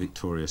looking after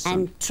Victoria's son?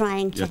 I'm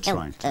trying to help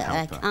her.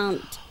 I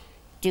can't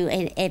do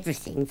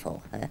everything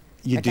for her.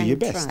 You do your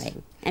best?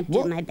 I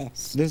do my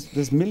best.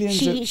 There's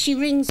millions She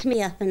rings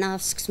me up and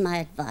asks my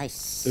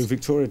advice. Oh,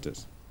 Victoria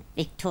does?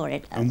 Victoria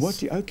does. And what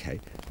do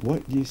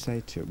you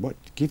say to her?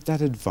 Give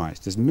that advice.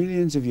 There's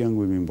millions of young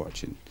women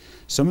watching.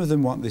 Some of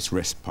them want this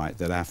respite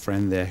that our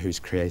friend there who's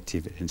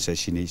creative and says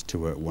she needs to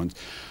work once.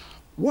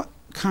 What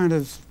kind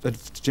of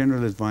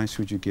general advice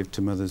would you give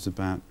to mothers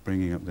about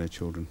bringing up their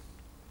children?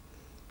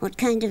 What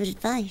kind of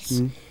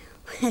advice?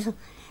 Well,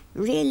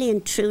 really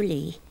and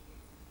truly,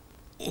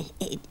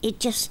 it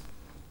just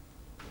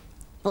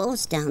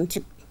boils down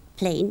to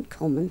plain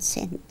common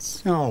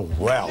sense. Oh,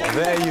 well,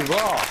 there you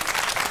are.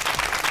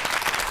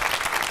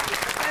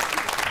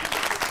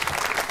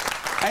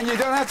 And you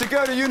don't have to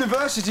go to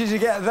university to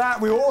get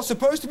that. We're all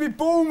supposed to be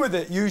born with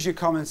it. Use your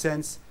common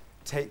sense.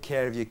 Take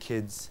care of your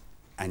kids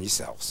and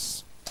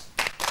yourselves.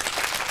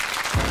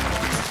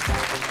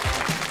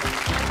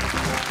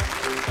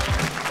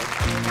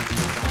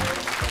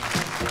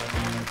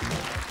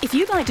 If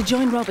you'd like to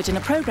join Robert in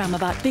a programme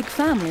about big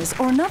families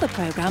or another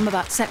programme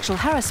about sexual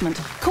harassment,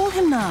 call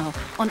him now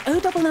on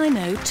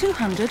 0990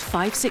 200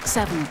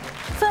 567.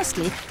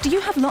 Firstly, do you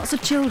have lots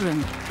of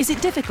children? Is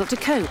it difficult to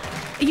cope?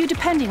 Are you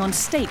depending on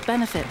state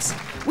benefits?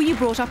 Were you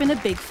brought up in a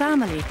big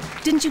family?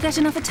 Didn't you get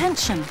enough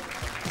attention?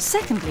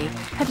 Secondly,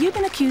 have you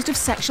been accused of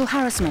sexual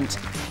harassment?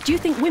 Do you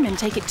think women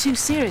take it too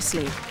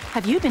seriously?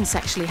 Have you been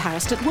sexually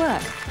harassed at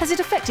work? Has it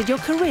affected your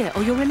career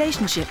or your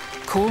relationship?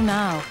 Call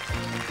now.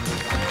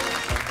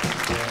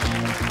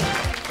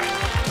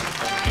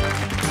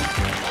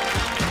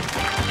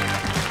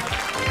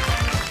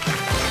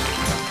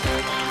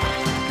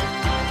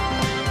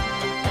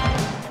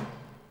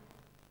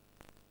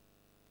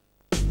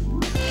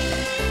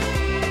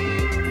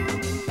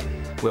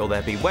 Will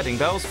there be wedding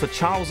bells for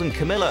Charles and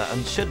Camilla,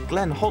 and should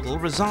Glenn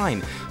Hoddle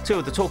resign? Two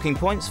of the talking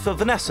points for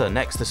Vanessa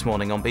next this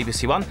morning on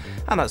BBC One,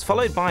 and that's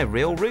followed by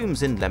Real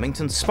Rooms in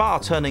Leamington Spa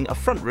turning a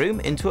front room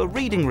into a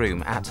reading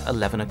room at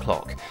 11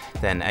 o'clock.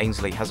 Then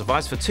Ainsley has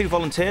advice for two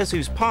volunteers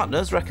whose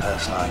partners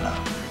recommend.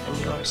 And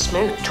you're a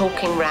smooth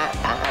talking rat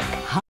bag.